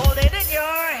pyro, hold it in your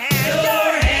hand.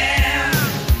 Your hand.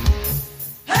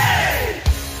 Hey!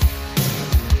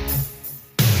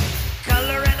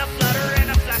 Color and a flutter and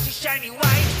a flashy shiny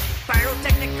white.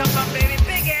 Pyrotechnic come on, baby,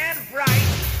 big and bright.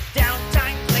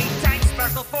 Downtime, playtime,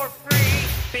 sparkle for free.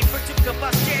 Paper to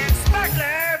combustion,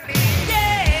 sparkler me.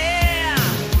 Yeah!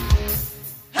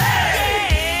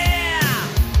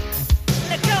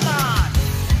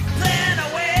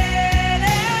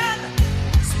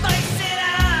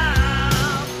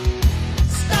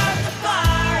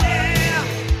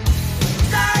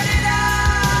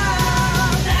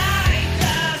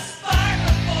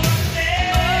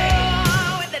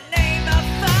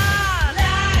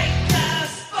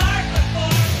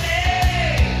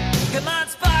 Come on,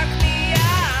 spark me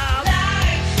out.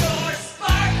 Light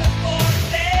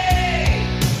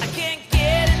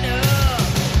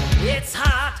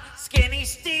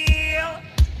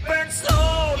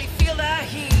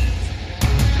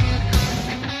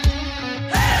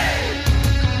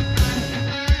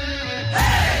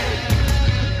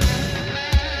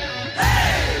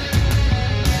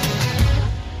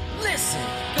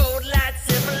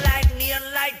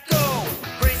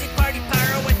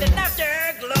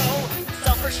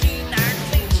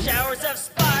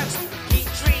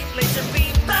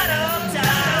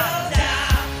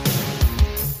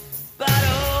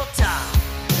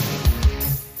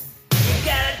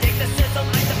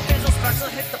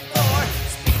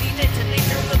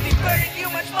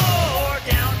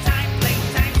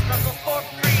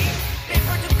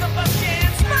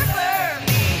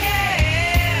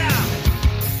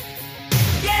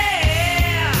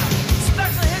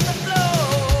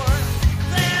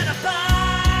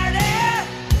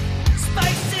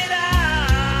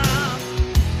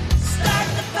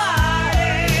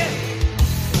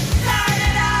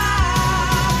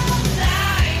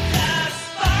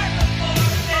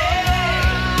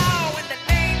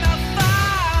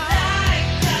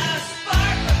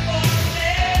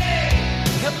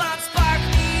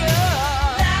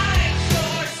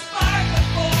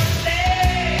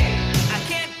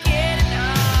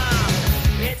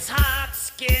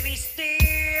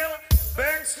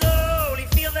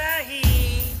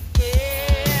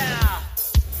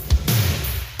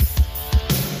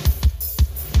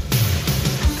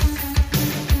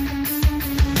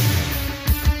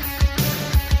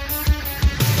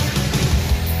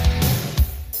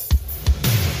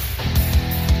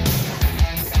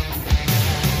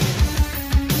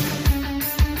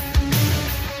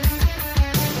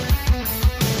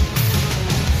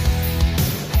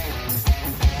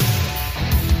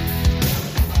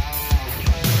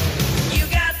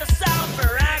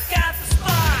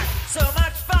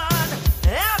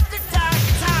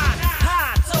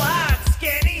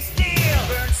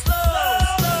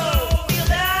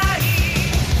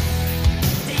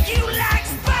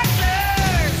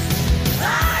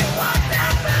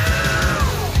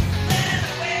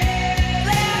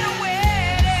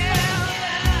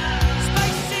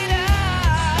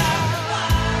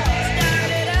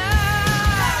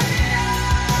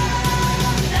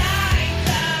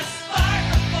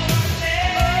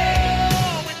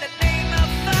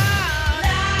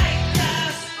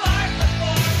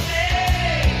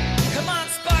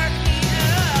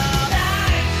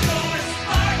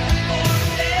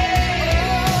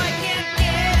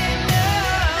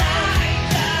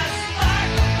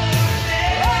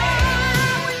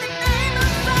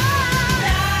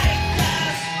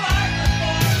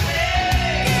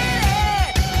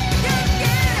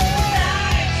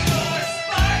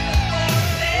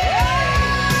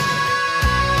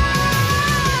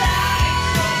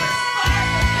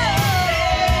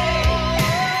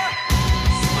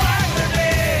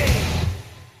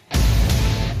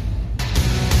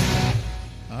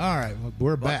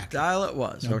Dial it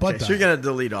was. No, Okay, butt so you're dial. going to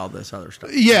delete all this other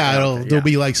stuff. Yeah, Okay, there'll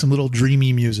be like some little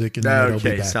dreamy music, and then it'll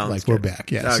Okay, be back. sounds Like we're good.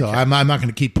 back. Yeah. So Okay. I'm not going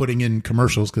to keep putting in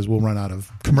commercials because we'll run out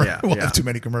of commercials. Yeah, We'll yeah. have too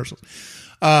many commercials.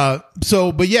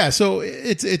 So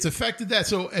it's affected that.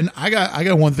 So, and I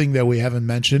got one thing that we haven't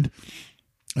mentioned.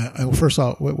 First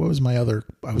off, what was my other?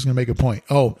 I was going to make a point.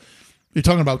 Oh, you're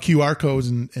talking about QR codes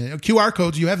and QR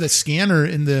codes. You have the scanner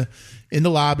in the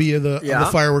lobby of the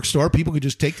fireworks store. People could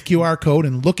just take the QR code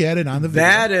and look at it on the video.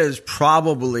 That is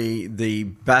probably the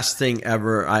best thing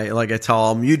ever. I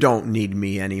tell them, you don't need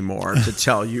me anymore to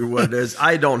tell you what it is.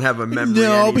 I don't have a memory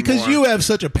No, anymore. because you have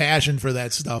such a passion for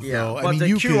that stuff, though. But I mean, the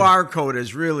you QR code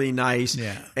is really nice.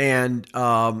 Yeah. And,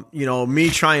 me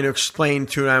trying to explain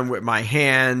to them with my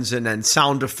hands and then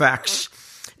sound effects,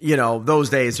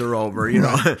 those days are over.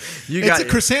 It's a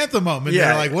chrysanthemum, and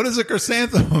they're like, "What is a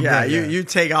chrysanthemum?" Yeah, you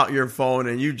take out your phone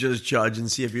and you just judge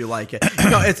and see if you like it.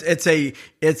 It's a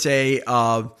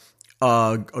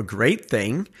great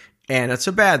thing, and it's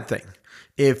a bad thing.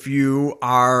 If you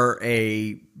are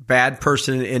a bad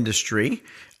person in the industry,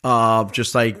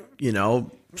 just like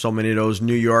so many of those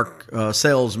New York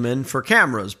salesmen for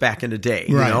cameras back in the day,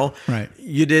 Right.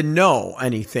 You didn't know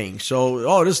anything.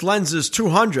 So, this lens is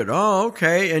 $200. Oh,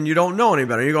 okay. And you don't know any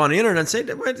better. You go on the internet and say,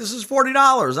 wait, this is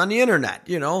 $40 on the internet.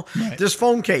 Right. This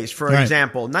phone case, for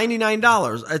example,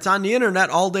 $99. It's on the internet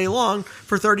all day long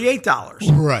for $38.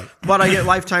 Right. But I get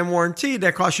lifetime warranty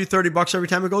that costs you $30 every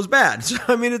time it goes bad. So,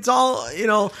 I mean, it's all,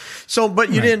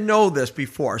 but you didn't know this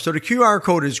before. So the QR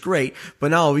code is great.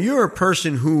 But now if you're a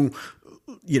person who,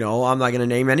 I'm not going to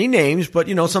name any names, but,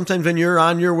 sometimes when you're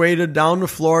on your way down to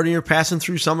Florida, you're passing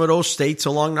through some of those states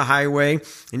along the highway,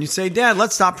 and you say, Dad,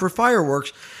 let's stop for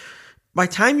fireworks. By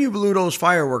the time you blew those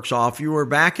fireworks off, you were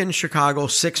back in Chicago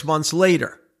 6 months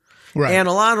later. Right. And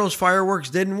a lot of those fireworks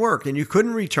didn't work, and you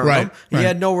couldn't return them. You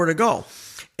had nowhere to go.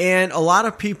 And a lot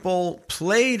of people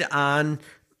played on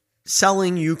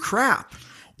selling you crap.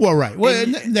 Well, right. Well,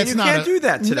 And that's you not can't do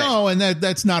that today. No, and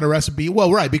that's not a recipe.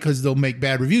 Well, right, because they'll make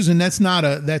bad reviews, and that's not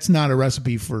a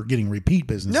recipe for getting repeat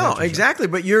business. No, exactly.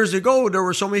 But years ago, there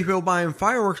were so many people buying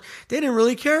fireworks. They didn't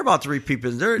really care about the repeat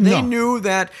business. They knew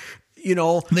that,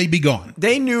 they'd be gone.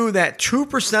 They knew that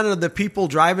 2% of the people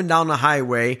driving down the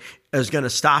highway is going to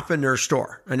stop in their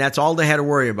store. And that's all they had to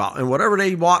worry about. And whatever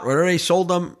they bought, whatever they sold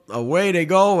them, away they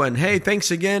go. And hey, thanks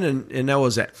again. And that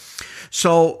was it.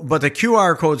 So, but the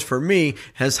QR codes for me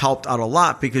has helped out a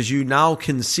lot because you now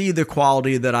can see the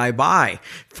quality that I buy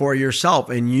for yourself,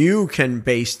 and you can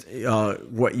base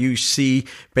what you see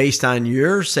based on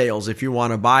your sales if you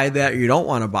want to buy that or you don't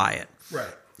want to buy it. Right.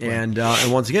 And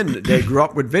once again, they grew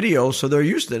up with video, so they're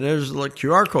used to it. There's like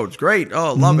QR codes, great.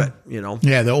 Oh, love it.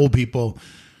 Yeah, the old people.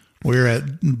 We were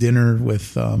at dinner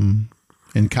with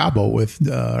in Cabo with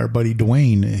our buddy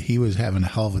Dwayne. He was having a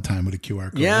hell of a time with a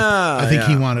QR code. Yeah, I think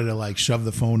he wanted to shove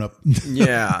the phone up.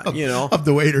 Yeah, up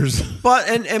the waiters. But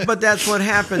but that's what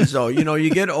happens though. You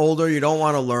get older, you don't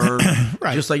want to learn.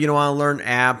 Right. Just like you don't want to learn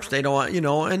apps. They don't want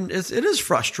and it is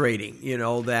frustrating.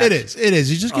 That it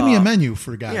is. You just give me a menu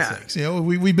for God's yeah. sakes.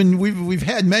 We've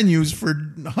had menus for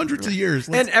hundreds of years.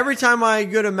 And every time I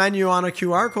get a menu on a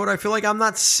QR code, I feel like I'm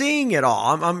not seeing it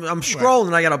all. I'm scrolling.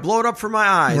 And I got to blow it up for my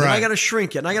eyes. And I got to shrink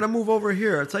it. And I got to move over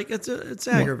here. It's like it's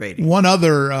aggravating. One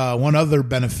other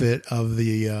benefit of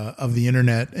the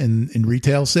internet in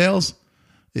retail sales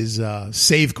is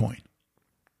SaveCoin.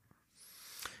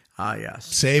 Ah,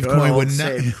 yes. SaveCoin would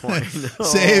not.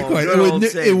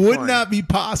 SaveCoin. It would not be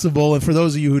possible. And for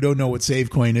those of you who don't know what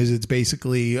SaveCoin is, it's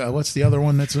basically what's the other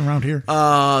one that's around here?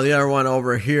 The other one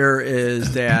over here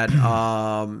is that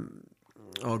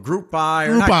Group Buy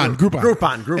or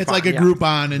Groupon. It's like a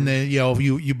Groupon, and then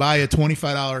you buy a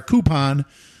 $25 coupon,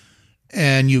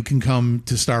 and you can come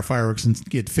to Star Fireworks and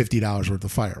get $50 worth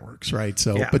of fireworks, right?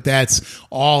 So, but that's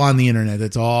all on the internet.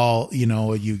 That's all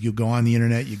you go on the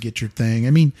internet, you get your thing.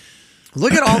 I mean,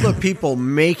 look at all the people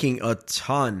making a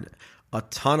ton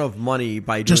of money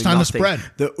by doing just on nothing. the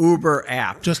spread. The Uber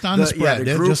app, just on the spread,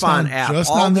 the Groupon app,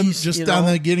 on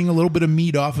the getting a little bit of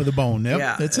meat off of the bone. Yep,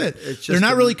 Yeah, that's it. it's just They're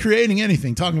not really creating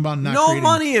anything. Talking about no creating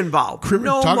money involved.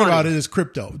 No talking money. about it as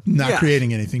crypto, not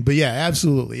creating anything. But yeah,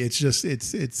 absolutely. It's just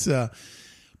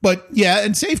but yeah,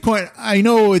 and SafeCoin, I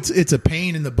know it's a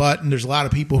pain in the butt, and there's a lot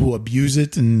of people who abuse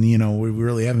it, and we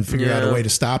really haven't figured out a way to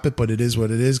stop it. But it is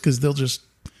what it is because they'll just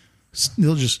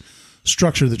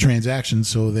structure the transaction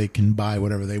so they can buy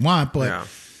whatever they want. But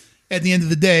at the end of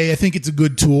the day, I think it's a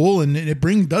good tool, and it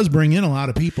does bring in a lot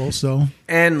of people. So,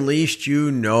 and at least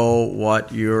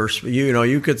what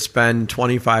you could spend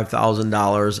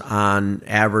 $25,000 on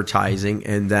advertising,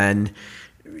 and then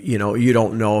you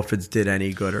don't know if it's did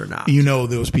any good or not. You know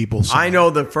those people. I know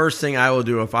the first thing I will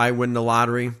do if I win the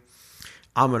lottery,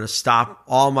 I'm going to stop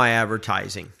all my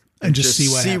advertising and just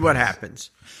see what happens.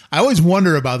 I always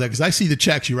wonder about that because I see the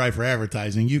checks you write for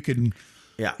advertising. You can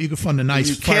fund a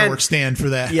nice fireworks stand for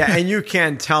that. Yeah, and you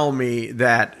can tell me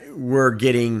that we're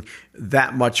getting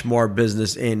that much more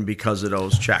business in because of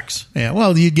those checks. Yeah,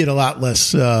 well, you get a lot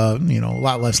less,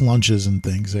 lunches and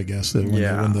things, I guess. When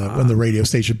the radio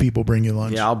station people bring you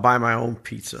lunch. Yeah, I'll buy my own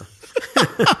pizza.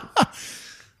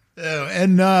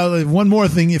 And one more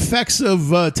thing, the effects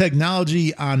of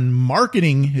technology on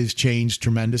marketing has changed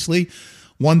tremendously.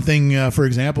 One thing, for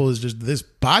example, is just this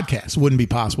podcast wouldn't be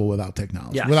possible without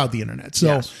technology, without the internet.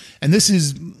 So, and this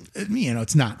is,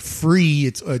 it's not free.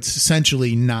 It's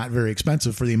essentially not very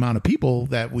expensive for the amount of people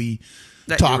that we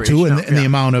talk to and the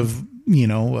amount of,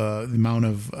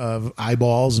 of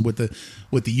eyeballs with the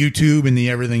YouTube and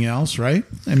the everything else. Right.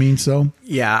 I mean, so.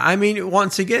 Yeah. I mean,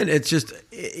 once again, it's just,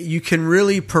 you can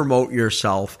really promote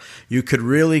yourself. You could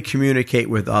really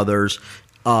communicate with others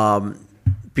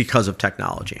because of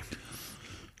technology.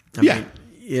 I mean,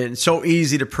 it's so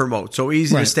easy to promote, so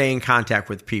easy to stay in contact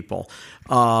with people.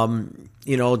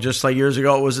 Just like years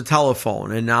ago, it was a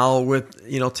telephone, and now with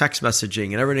text messaging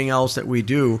and everything else that we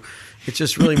do, it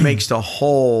just really makes the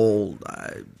whole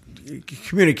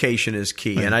communication is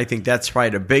key, and I think that's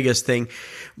probably the biggest thing.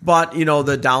 But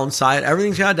the downside,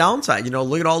 everything's got a downside.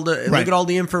 Look at all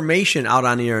the information out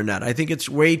on the internet. I think it's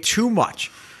way too much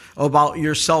about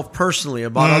yourself personally,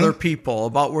 about other people,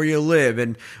 about where you live,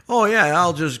 and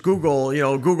I'll just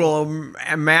Google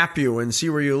map you and see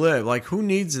where you live. Like, who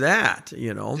needs that?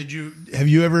 Have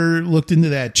you ever looked into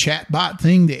that chatbot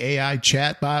thing, the AI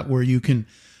chatbot, where you can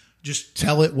just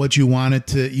tell it what you want it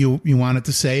to you want it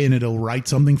to say, and it'll write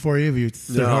something for you? Have you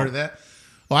heard of that?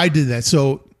 Well, I did that.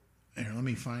 So here, let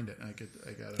me find it.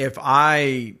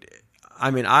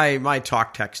 My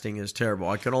talk texting is terrible.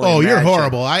 I can only imagine. You're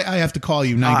horrible. I have to call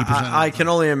you 90% of the time. I can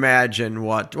only imagine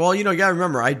what. Well, you got to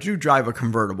remember, I do drive a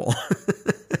convertible.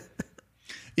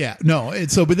 Yeah, no.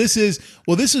 But this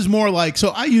is more like, so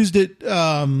I used it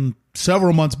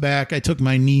several months back. I took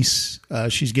my niece,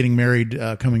 she's getting married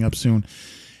coming up soon,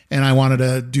 and I wanted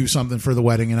to do something for the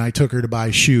wedding, and I took her to buy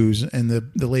shoes, and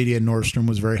the lady at Nordstrom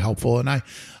was very helpful. And I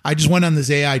just went on this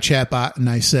AI chatbot, and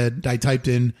I typed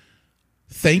in,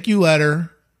 thank you letter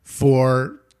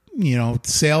for,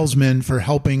 salesman for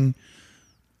helping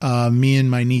me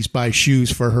and my niece buy shoes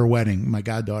for her wedding, my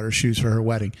goddaughter's shoes for her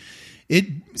wedding. It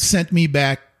sent me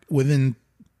back within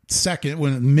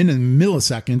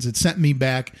milliseconds. It sent me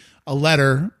back a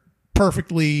letter,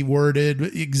 perfectly worded,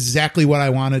 exactly what I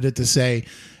wanted it to say.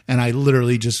 And I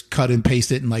literally just cut and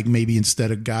paste it, and like maybe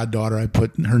instead of goddaughter, I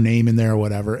put her name in there or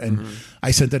whatever, and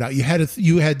I sent it out. You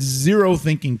had zero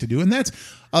thinking to do, and that's.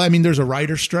 I mean, there's a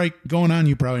writer's strike going on.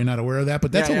 You're probably not aware of that,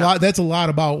 but that's a lot. That's a lot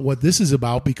about what this is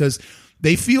about, because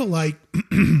they feel like,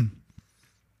 and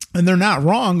they're not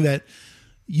wrong, that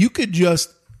you could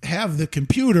just have the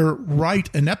computer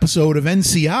write an episode of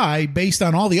NCI based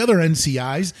on all the other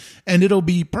NCIs, and it'll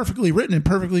be perfectly written and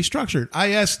perfectly structured. I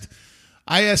asked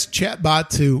Chatbot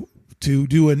to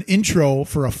do an intro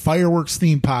for a fireworks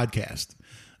themed podcast.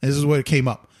 This is what it came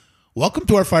up. Welcome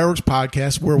to our fireworks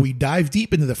podcast, where we dive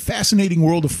deep into the fascinating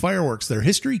world of fireworks, their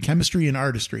history, chemistry, and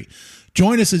artistry.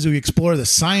 Join us as we explore the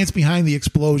science behind the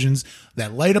explosions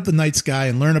that light up the night sky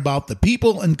and learn about the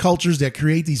people and cultures that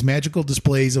create these magical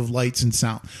displays of lights and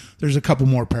sound. There's a couple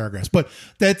more paragraphs, but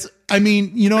that's, I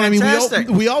mean, you know what I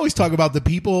mean? We always talk about the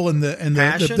people and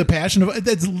the passion of it.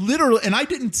 That's literally, and I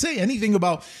didn't say anything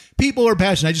about people or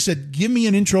passion. I just said, give me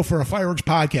an intro for a fireworks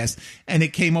podcast. And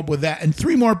it came up with that and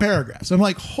 3 more paragraphs. I'm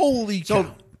like, holy cow.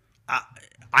 So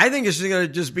I think it's going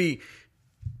to just be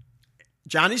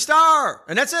Johnny Starr,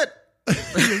 and that's it.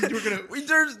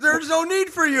 There's no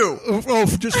need for you. Oh,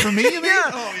 just for me? You mean? Yeah.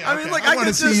 Oh, yeah. I mean, I want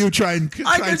to see you try and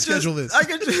schedule this. I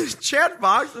could just chat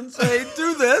box and say,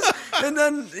 do this, and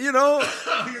then, you're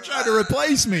trying to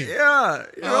replace me. Yeah.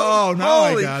 Oh, no,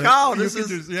 holy I got cow,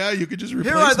 it. You could just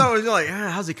replace me. Here I thought it was like,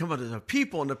 how's he come up to the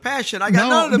people and the passion? I got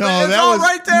none of it. No, it's all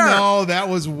right there. No, that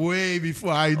was way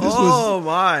before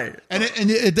my. And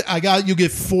you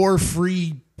get 4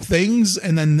 free things,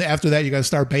 and then after that you got to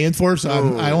start paying for it. So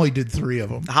I only did 3 of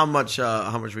them. How much we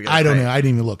got? I don't know. I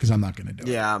didn't even look because I'm not going to do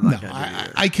it. Yeah, I'm not going to do it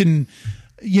either. I can.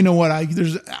 You know what?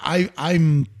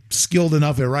 I'm skilled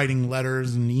enough at writing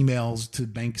letters and emails to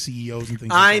bank CEOs and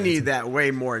things. I like need that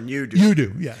way more than you do. You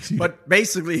do, yes. But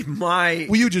basically, well,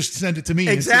 you just send it to me.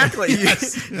 Exactly.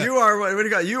 Yes. You are what do you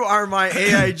call? You are my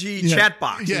AIG chat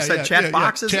box. You said chat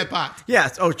box. Chat bot.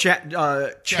 Yes. Oh, chat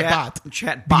bot.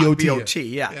 Chat BOT.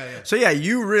 Yeah. So yeah,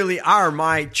 you really are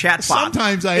my chat bot.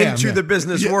 Sometimes I am into the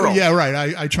business world. Yeah,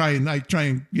 right. I try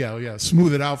and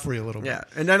smooth it out for you a little bit. Yeah,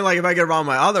 and then like if I get around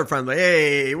my other friends, like,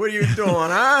 hey, what are you doing,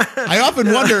 huh? I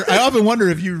often wonder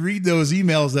if you read those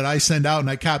emails that I send out and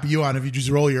I copy you on, if you just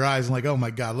roll your eyes and like, oh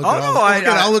my God,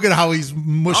 look at how he's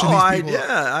mushing these people.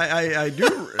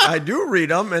 I do read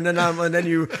them, and then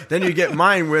you get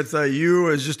mine with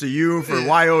you as just a U for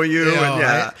YOU.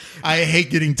 I hate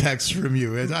getting texts from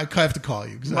you. I have to call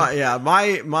you.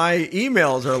 My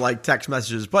emails are like text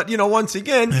messages, but once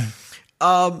again,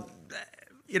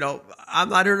 I'm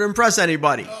not here to impress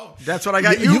anybody. That's what I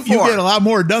got you for. You get a lot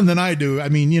more done than I do. I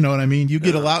mean, you know what I mean? You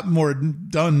get a lot more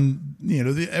done.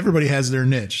 Everybody has their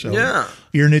niche. So yeah.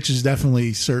 Your niche is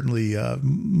certainly,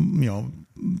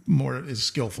 more is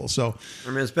skillful. So,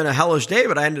 I mean, it's been a hellish day,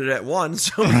 but I ended it at 1,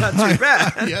 so not too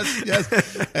bad.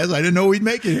 yes. As I didn't know we'd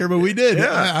make it here, but we did.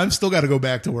 Yeah. I'm still got to go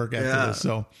back to work after this.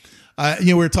 So,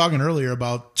 we were talking earlier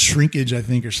about shrinkage, I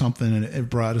think, or something, and it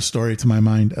brought a story to my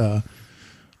mind.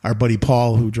 Our buddy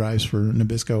Paul, who drives for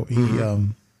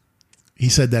Nabisco, he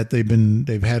said that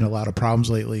they've had a lot of problems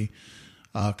lately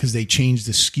because they changed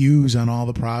the SKUs on all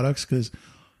the products, because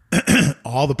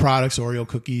all the products, Oreo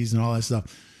cookies and all that stuff,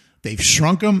 they've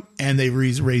shrunk them and they've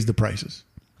raised the prices.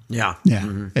 Yeah.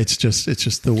 Mm-hmm. It's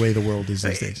just the way the world is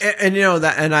these days. And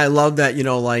and I love that,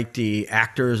 like the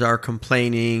actors are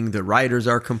complaining, the writers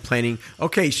are complaining.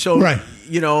 Okay, so right.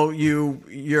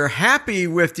 You're happy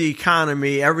with the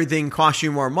economy, everything costs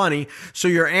you more money. So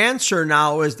your answer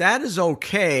now is that is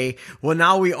okay. Well,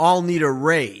 now we all need a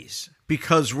raise,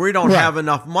 because we don't have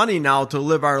enough money now to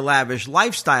live our lavish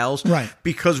lifestyles, right?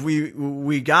 Because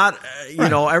we got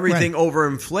everything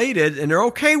overinflated, and they're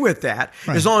okay with that,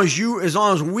 right. as long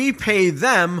as we pay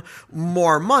them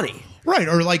more money, right?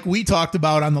 Or like we talked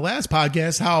about on the last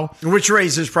podcast, which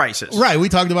raises prices, right? We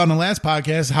talked about on the last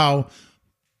podcast how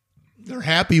they're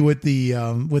happy with the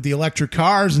electric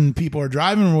cars and people are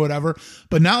driving or whatever,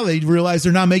 but now they realize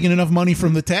they're not making enough money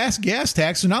from the gas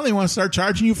tax, so now they want to start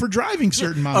charging you for driving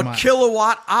certain amount of miles.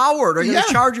 Kilowatt hour they're going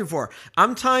to charge you for.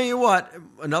 I'm telling you what,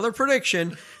 another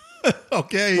prediction.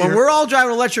 Okay, when we're all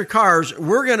driving electric cars,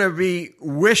 we're going to be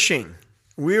wishing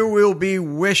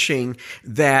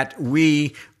that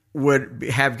we would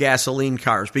have gasoline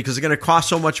cars, because it's going to cost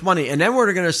so much money. And then what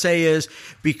they're going to say is,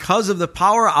 because of the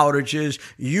power outages,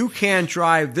 you can't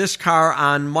drive this car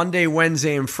on Monday,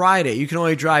 Wednesday, and Friday. You can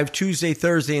only drive Tuesday,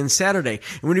 Thursday, and Saturday.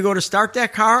 And when you go to start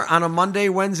that car on a Monday,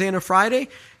 Wednesday, and a Friday,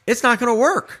 it's not going to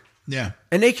work. Yeah.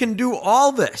 And they can do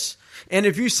all this. And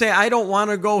if you say, I don't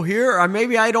want to go here, or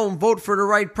maybe I don't vote for the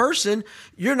right person,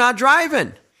 you're not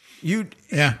driving. The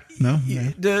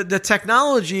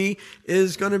technology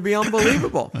is going to be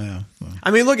unbelievable.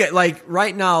 I mean, look at like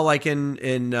right now, like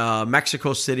in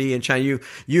Mexico City and China,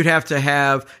 you'd have to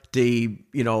have the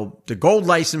gold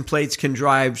license plates can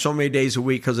drive so many days a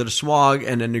week because of the smog,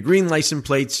 and then the green license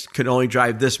plates could only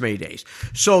drive this many days.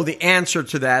 So the answer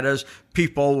to that is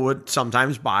people would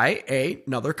sometimes buy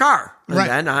another car, and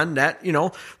then on that,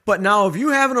 But now, if you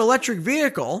have an electric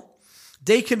vehicle,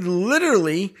 they can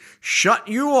literally shut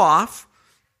you off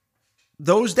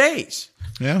those days.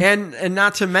 Yeah. And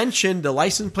not to mention the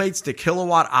license plates, the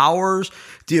kilowatt hours,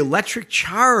 the electric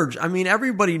charge. I mean,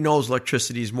 everybody knows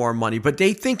electricity is more money, but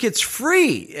they think it's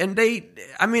free. And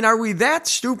are we that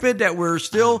stupid that we're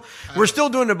still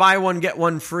doing the buy one, get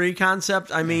one free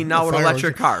concept? I mean, now with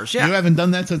electric cars. Yeah. You haven't done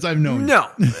that since I've known you. No.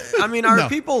 I mean, are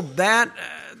people that...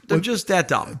 They're just that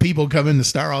dumb. People come in the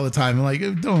Star all the time and like,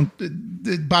 don't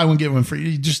buy one, get one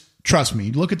free. You just trust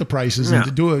me. Look at the prices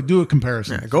and do a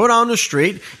comparison. Yeah, go down the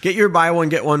street, get your buy one,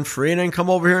 get one free, and then come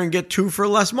over here and get two for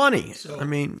less money. I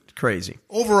mean, crazy.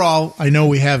 Overall, I know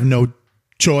we have no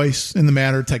choice in the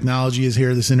matter. Technology is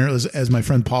here. This internet, as my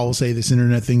friend Paul will say, this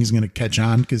internet thing is going to catch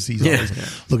on, because he's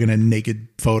always looking at naked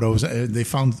photos. They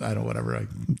found, it's a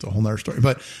whole nother story.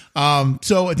 But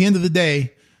so at the end of the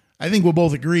day, I think we'll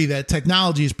both agree that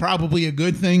technology is probably a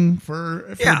good thing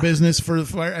for business. It's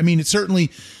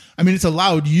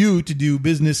allowed you to do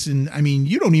business, and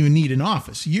you don't even need an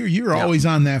office. You're always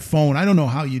on that phone. I don't know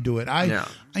how you do it. I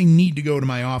need to go to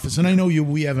my office, and I know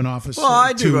we have an office. Well,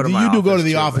 I do go to my office. You do go to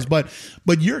the office, but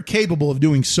you're capable of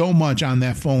doing so much on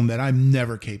that phone that I'm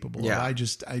never capable of. I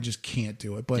just can't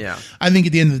do it. But I think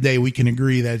at the end of the day, we can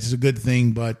agree that it's a good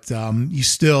thing. But you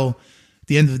still at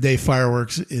the end of the day,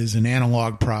 fireworks is an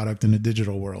analog product in the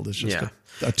digital world. It's just Yeah.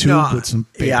 a tube with some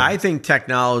paper. Yeah, I think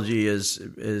technology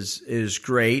is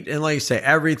great, and like you say,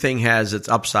 everything has its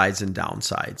upsides and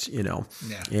downsides.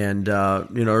 Yeah. And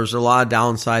there's a lot of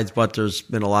downsides, but there's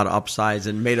been a lot of upsides,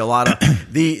 and made a lot of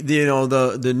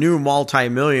the new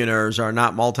multimillionaires are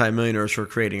not multimillionaires for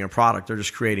creating a product; they're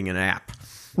just creating an app.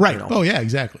 Right. Oh, yeah,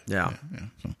 exactly. Yeah.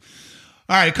 So.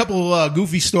 All right, a couple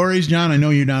goofy stories, John. I know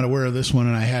you're not aware of this one,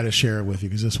 and I had to share it with you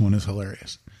because this one is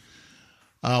hilarious.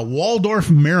 Waldorf,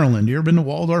 Maryland. You ever been to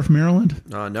Waldorf, Maryland?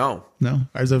 No. No?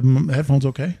 Are the headphones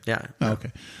okay? Yeah. Oh,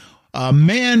 okay. A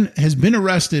man has been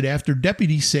arrested after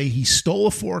deputies say he stole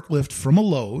a forklift from a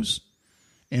Lowe's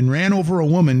and ran over a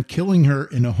woman, killing her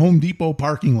in a Home Depot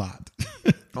parking lot.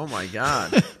 Oh, my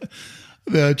God.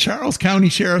 The Charles County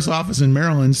Sheriff's Office in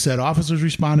Maryland said officers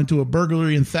responded to a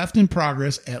burglary and theft in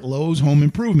progress at Lowe's Home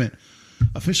Improvement.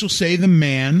 Officials say the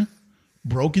man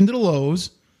broke into the Lowe's,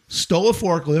 stole a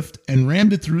forklift, and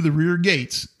rammed it through the rear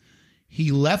gates.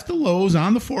 He left the Lowe's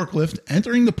on the forklift,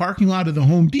 entering the parking lot of the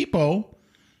Home Depot,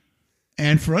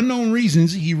 and for unknown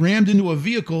reasons, he rammed into a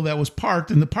vehicle that was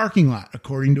parked in the parking lot,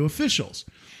 according to officials.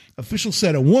 Officials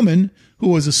said a woman who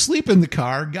was asleep in the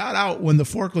car got out when the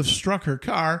forklift struck her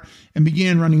car and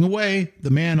began running away. The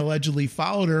man allegedly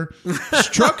followed her,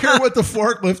 struck her with the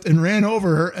forklift, and ran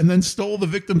over her, and then stole the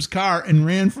victim's car and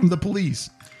ran from the police.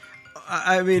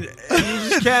 I mean, you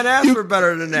just can't ask for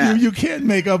better than that. You can't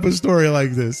make up a story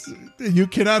like this. You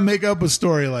cannot make up a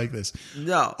story like this.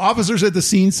 No. Officers at the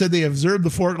scene said they observed the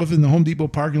forklift in the Home Depot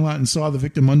parking lot and saw the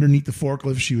victim underneath the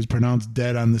forklift. She was pronounced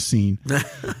dead on the scene.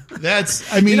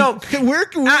 That's, I mean, how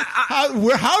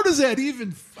does that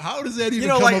even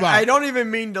come about? I don't even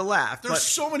mean to laugh. There's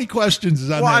so many questions on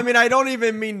that. Well, I mean, I don't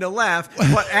even mean to laugh,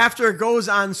 but after it goes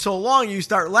on so long, you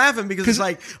start laughing because it's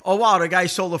like, oh, wow, the guy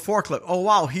stole the forklift. Oh,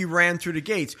 wow, he ran through the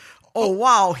gates. Oh,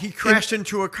 wow, he crashed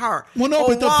into a car. Well, no,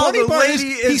 but the wow, funny part lady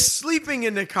is is sleeping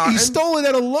in the car. He stole it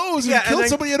at a Lowe's and killed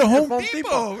somebody at a Home Depot.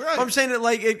 Depot. Right. I'm saying it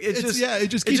like it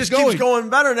just keeps going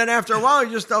better. And then after a while,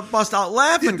 you just bust out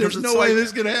laughing. There's no way this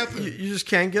is going to happen. You just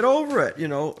can't get over it.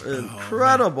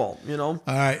 Incredible. All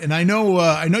right, and I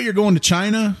know you're going to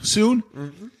China soon.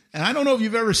 Mm-hmm. And I don't know if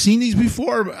you've ever seen these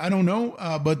before. I don't know,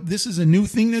 but this is a new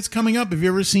thing that's coming up. Have you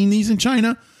ever seen these in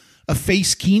China? A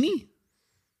face kini?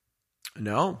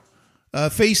 No.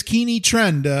 Face kini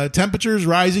trend. Temperatures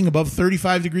rising above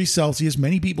 35 degrees Celsius.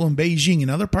 Many people in Beijing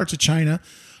and other parts of China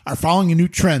are following a new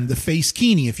trend, the face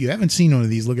kini. If you haven't seen one of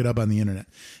these, look it up on the internet.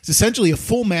 It's essentially a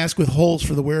full mask with holes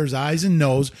for the wearer's eyes and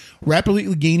nose,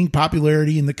 rapidly gaining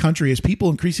popularity in the country as people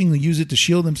increasingly use it to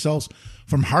shield themselves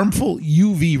from harmful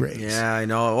UV rays. Yeah, I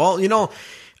know. Well,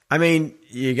 I mean,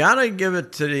 you gotta give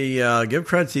it to give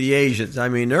credit to the Asians. I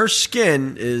mean, their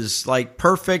skin is like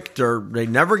perfect, or they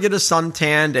never get a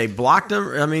suntan. They block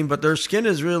them. I mean, but their skin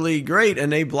is really great, and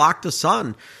they block the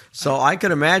sun. So I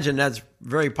could imagine that's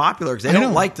very popular because they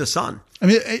don't like the sun. I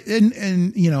mean, and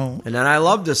and then I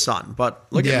love the sun, but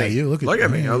look at me. You look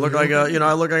at me. I look like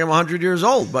I look like I'm 100 years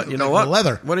old. But you know what?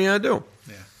 Leather. What are you gonna do?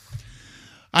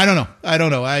 I don't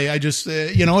know. I just,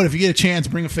 you know what? If you get a chance,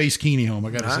 bring a face kini home.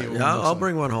 I got to see it. Yeah, I'll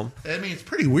bring one home. I mean, it's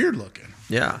pretty weird looking.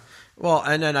 Yeah. Well,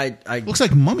 and then I looks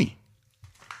like a mummy.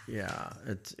 Yeah.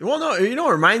 No. It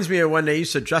reminds me of when they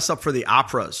used to dress up for the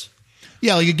operas.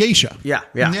 Yeah, like a geisha. Yeah.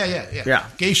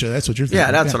 Geisha. That's what you're thinking.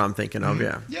 Yeah, that's what I'm thinking of.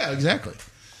 Yeah. Yeah, exactly.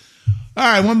 All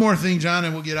right, one more thing, John,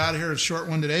 and we'll get out of here. It's a short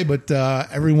one today, but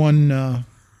everyone,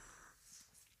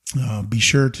 be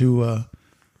sure to.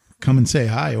 Come and say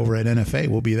hi over at NFA.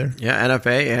 We'll be there. Yeah,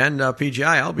 NFA and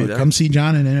PGI. I'll be there. Come see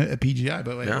John at PGI.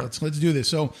 But wait, let's do this.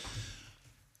 So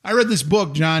I read this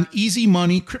book, John, Easy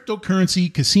Money,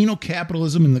 Cryptocurrency, Casino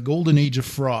Capitalism, and the Golden Age of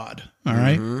Fraud. All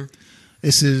right. Mm-hmm.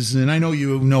 This is, and I know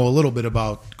you know a little bit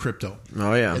about crypto.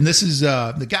 Oh, yeah. And this is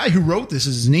the guy who wrote this.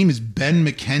 His name is Ben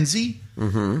McKenzie,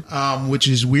 which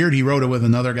is weird. He wrote it with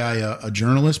another guy, a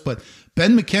journalist. But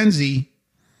Ben McKenzie,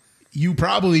 you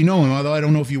probably know him, although I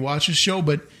don't know if you watch his show,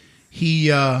 but he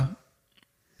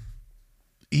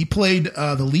played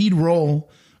the lead role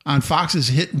on Fox's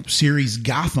hit series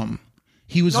Gotham.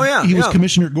 He was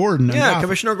Commissioner Gordon. Yeah,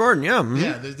 Commissioner Gordon. Yeah, mm-hmm.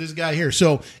 Yeah. This guy here.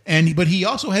 So but he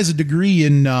also has a degree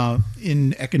in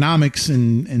economics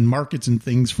and markets and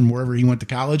things from wherever he went to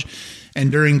college.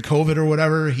 And during COVID or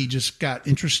whatever, he just got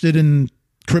interested in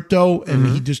crypto, and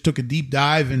he just took a deep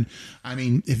dive. And I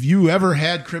mean, if you ever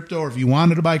had crypto or if you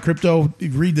wanted to buy crypto,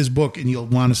 read this book and you'll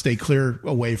want to stay clear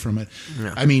away from it.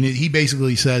 Yeah. I mean, he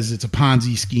basically says it's a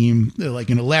Ponzi scheme, like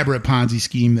an elaborate Ponzi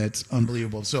scheme that's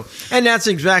unbelievable. So, and that's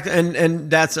exactly, and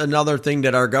that's another thing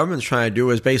that our government's trying to do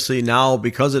is basically now,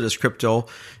 because of this crypto,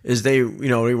 is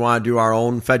we want to do our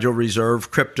own Federal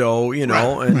Reserve crypto, and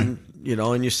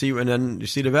then you see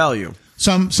the value.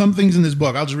 Some things in this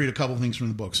book, I'll just read a couple things from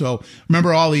the book. So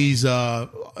remember all these,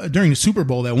 during the Super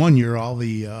Bowl that one year, all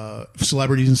the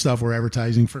celebrities and stuff were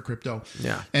advertising for crypto.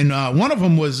 Yeah. And one of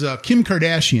them was Kim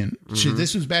Kardashian.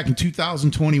 This was back in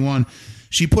 2021.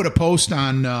 She put a post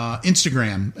on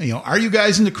Instagram, are you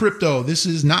guys into crypto? This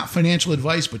is not financial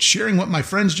advice, but sharing what my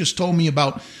friends just told me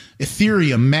about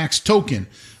Ethereum Max token.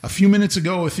 A few minutes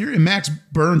ago, Ethereum Max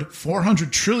burned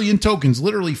 400 trillion tokens,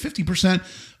 literally 50%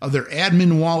 of their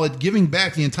admin wallet, giving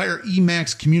back the entire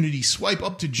Emacs community. Swipe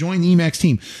up to join the Emacs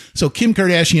team. So Kim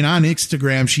Kardashian on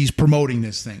Instagram, she's promoting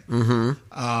this thing.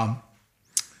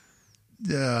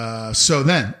 So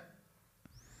then,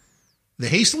 the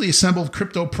hastily assembled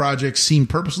crypto projects seem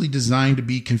purposely designed to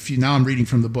be confused. Now I'm reading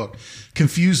from the book.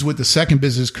 Confused with the second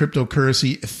business,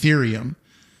 cryptocurrency, Ethereum.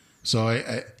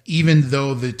 So even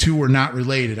though the two were not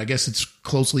related, I guess it's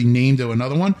closely named to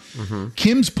another one.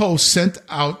 Kim's post sent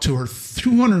out to her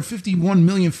 251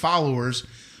 million followers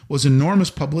was enormous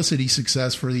publicity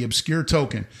success for the obscure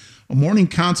token. A Morning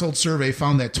Consult survey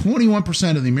found that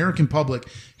 21% of the American public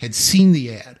had seen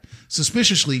the ad.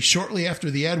 Suspiciously, shortly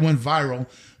after the ad went viral,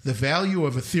 the value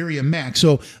of Ethereum Max.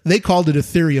 So they called it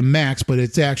Ethereum Max, but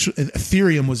it's actually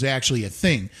Ethereum was actually a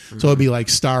thing. So it'd be like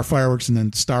Star Fireworks and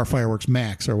then Star Fireworks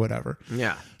Max or whatever.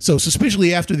 Yeah. So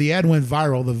suspiciously after the ad went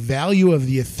viral, the value of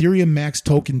the Ethereum Max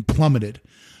token plummeted.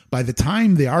 By the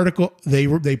time the article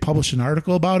they published an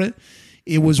article about it,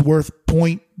 it was worth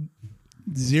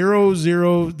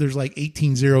 0.00. There's like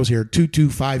 18 zeros here,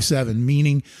 2257,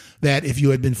 meaning that if you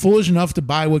had been foolish enough to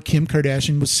buy what Kim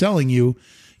Kardashian was selling you,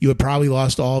 you had probably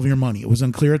lost all of your money. It was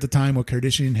unclear at the time what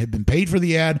Kardashian had been paid for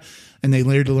the ad, and they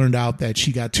later learned out that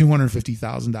she got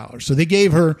 $250,000. So they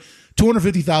gave her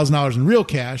 $250,000 in real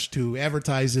cash to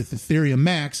advertise the Ethereum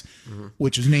Max,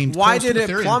 which was named. Why did it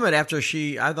Ethereum. Plummet after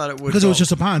I thought it would. Because it was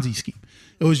just a Ponzi scheme.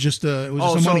 It was just a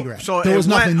money grab. So there was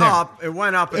nothing there. It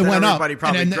went up, and then everybody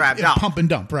probably grabbed out. Pump and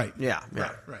dump, right? Yeah.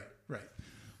 Right.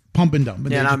 Pump and dump,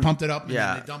 and then they pumped it up, and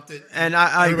then they dumped it. And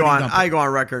I go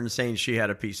on record and saying she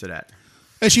had a piece of that.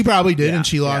 And she probably did, and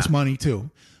she lost money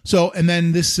too. So, and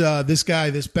then this guy,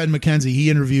 Ben McKenzie, he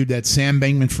interviewed that Sam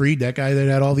Bankman-Fried, that guy that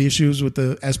had all the issues with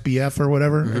the SBF or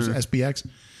whatever, or SBX.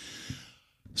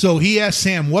 So he asked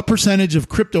Sam what percentage of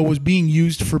crypto was being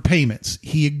used for payments.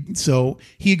 He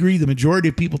agreed the majority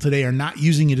of people today are not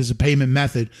using it as a payment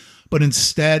method, but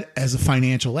instead as a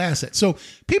financial asset. So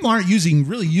people aren't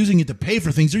really using it to pay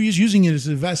for things; they're just using it as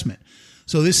an investment.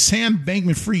 So this Sam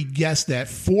Bankman-Fried guessed that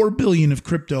 $4 billion of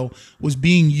crypto was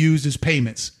being used as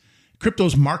payments.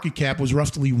 Crypto's market cap was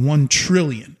roughly $1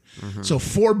 trillion. So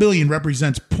 $4 billion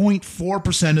represents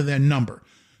 0.4% of that number.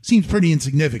 Seems pretty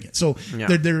insignificant. So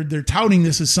they're touting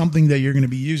this as something that you're going to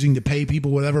be using to pay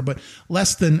people, whatever, but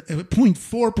less than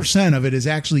 0.4% of it is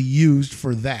actually used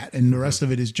for that. And the rest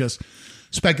of it is just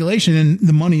speculation. And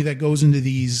the money that goes into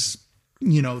these,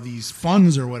 these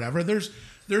funds or whatever, there's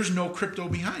no crypto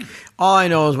behind it. All I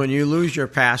know is when you lose your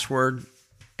password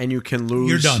and you can lose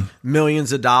You're done.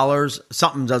 Millions of dollars,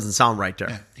 something doesn't sound right there.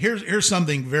 Yeah. Here's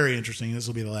something very interesting. This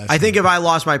will be the last. I think if I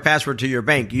lost my password to your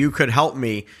bank, you could help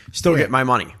me still get my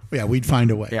money. Yeah, we'd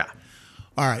find a way. Yeah.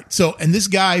 All right. So, and this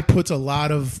guy puts a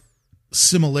lot of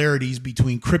similarities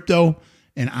between crypto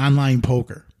and online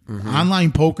poker.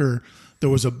 Online poker.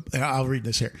 I'll read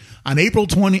this here. On April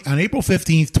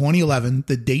 15th, 2011,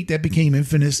 the date that became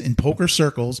infamous in poker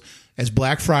circles as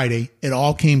Black Friday, it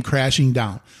all came crashing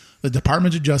down. The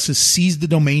Department of Justice seized the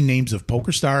domain names of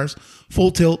PokerStars,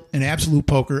 Full Tilt, and Absolute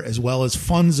Poker, as well as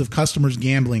funds of customers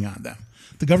gambling on them.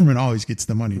 The government always gets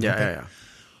the money. Yeah.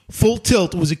 Full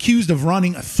Tilt was accused of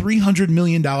running a $300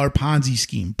 million Ponzi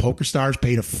scheme. PokerStars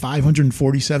paid a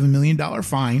 $547 million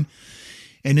fine.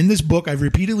 And in this book, I've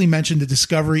repeatedly mentioned the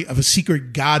discovery of a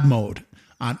secret God mode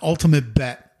on Ultimate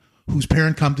Bet, whose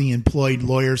parent company employed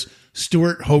lawyers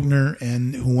Stuart Hoegner,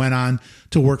 and who went on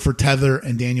to work for Tether,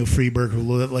 and Daniel Freeberg, who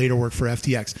later worked for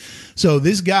FTX. So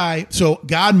this guy,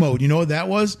 God mode, you know what that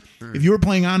was? If you were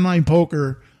playing online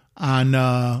poker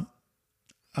on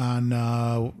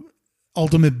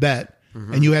Ultimate Bet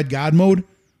and you had God mode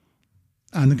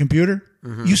on the computer,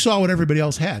 you saw what everybody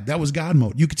else had. That was God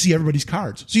mode. You could see everybody's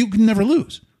cards, so you could never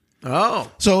lose. Oh,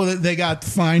 so they got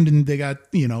fined, and they got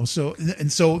so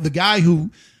the guy who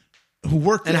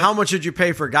worked. And how much did you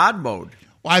pay for God mode?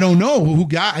 I don't know who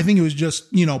got. I think it was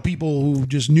just people who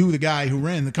just knew the guy who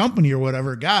ran the company or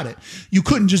whatever got it. You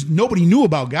couldn't just nobody knew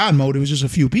about God Mode. It was just a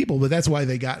few people, but that's why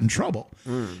they got in trouble.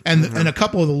 And a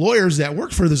couple of the lawyers that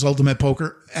worked for this Ultimate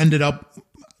Poker ended up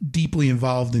deeply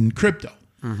involved in crypto.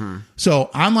 So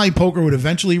online poker would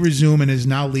eventually resume and is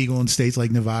now legal in states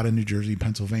like Nevada, New Jersey,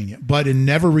 Pennsylvania, but it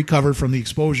never recovered from the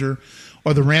exposure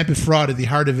or the rampant fraud at the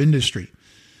heart of industry.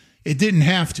 It didn't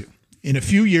have to. In a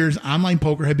few years, online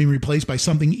poker had been replaced by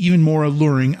something even more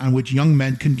alluring on which young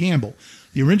men can gamble.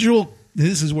 The original,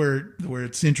 this is where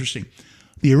it's interesting.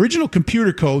 The original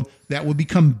computer code that would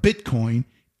become Bitcoin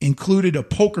included a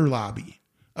poker lobby,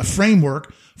 a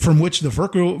framework from which the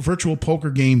virtual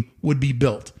poker game would be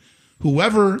built.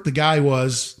 Whoever the guy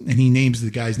was, and he names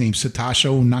the guy's name Satoshi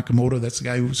Nakamoto, that's the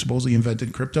guy who supposedly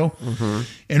invented crypto.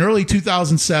 In early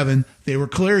 2007, they were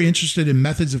clearly interested in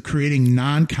methods of creating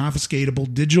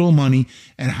non-confiscatable digital money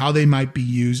and how they might be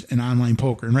used in online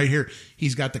poker. And right here,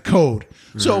 he's got the code.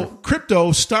 So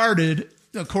crypto started,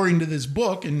 according to this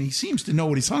book, and he seems to know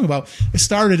what he's talking about, it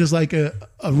started as like a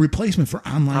replacement for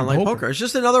online poker. It's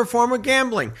just another form of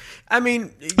gambling. I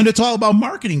mean, and it's all about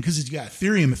marketing because you got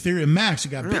Ethereum Max, you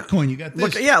got Bitcoin, you got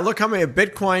this. Look how many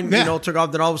Bitcoin took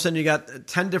off. Then all of a sudden you got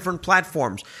 10 different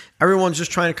platforms. Everyone's just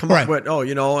trying to come up with, and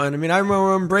I mean, I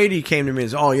remember when Brady came to me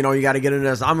and said, you got to get into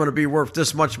this. I'm going to be worth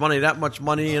this much money, that much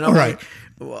money. And I'm like,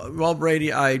 well, Brady,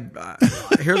 here's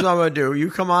what I'm going to do. You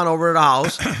come on over to the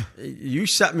house, you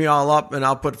set me all up, and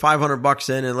I'll put $500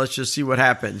 in, and let's just see what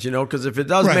happens. Because if it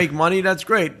does make money, that's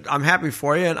great. I'm happy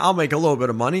for you, and I'll make a little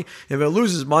bit of money. If it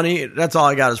loses money, that's all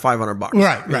I got is $500.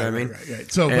 Right. What I mean?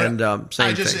 Right. So,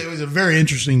 same thing. It was a very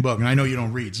interesting book, and I know you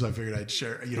don't read, so I figured I'd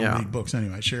share. You don't read books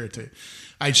anyway.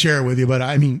 I'd share it with you, but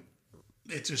I mean,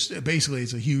 it's just basically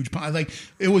it's a huge. Like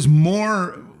it was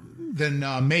more than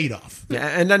Madoff. Yeah,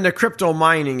 and then the crypto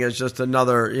mining is just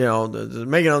another,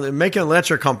 making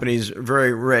electric companies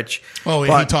very rich. Oh,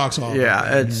 he talks all.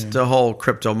 Yeah, it's the whole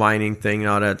crypto mining thing.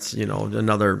 That's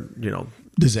another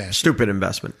disaster, stupid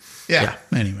investment. Yeah.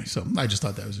 Anyway, so I just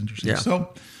thought that was interesting. Yeah.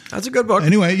 So that's a good book.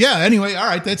 Anyway, all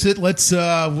right, that's it. Let's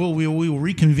we'll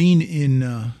reconvene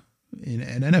in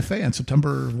NFA on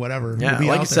September whatever. Yeah,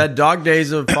 like I said, dog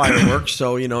days of fireworks,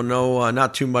 so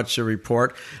not too much to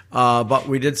report. But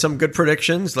we did some good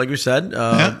predictions, like we said.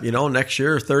 Next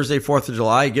year, Thursday, 4th of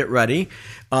July, get ready.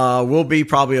 Will be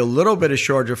probably a little bit of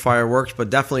shortage of fireworks, but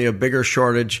definitely a bigger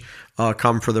shortage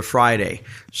come for the Friday.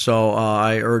 So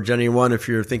I urge anyone, if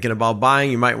you're thinking about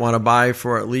buying, you might want to buy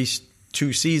for at least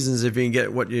 2 seasons. If you can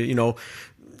get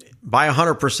buy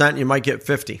 100%, you might get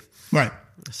 50. Right.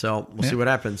 So we'll see what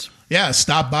happens. Yeah,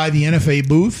 stop by the NFA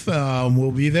booth.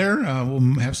 We'll be there.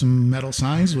 We'll have some metal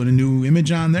signs with a new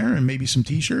image on there and maybe some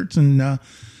T-shirts. And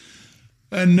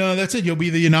that's it. You'll be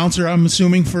the announcer, I'm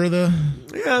assuming, for the...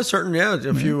 Yeah, certain,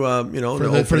 a few, for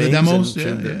the demos.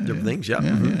 Different things, yeah,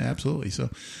 absolutely. So,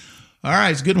 all right,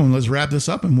 it's a good one. Let's wrap this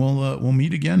up, and we'll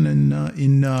meet again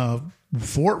in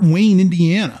Fort Wayne,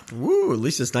 Indiana. Woo, at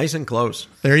least it's nice and close.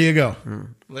 There you go.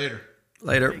 Later.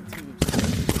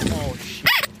 Oh, shit.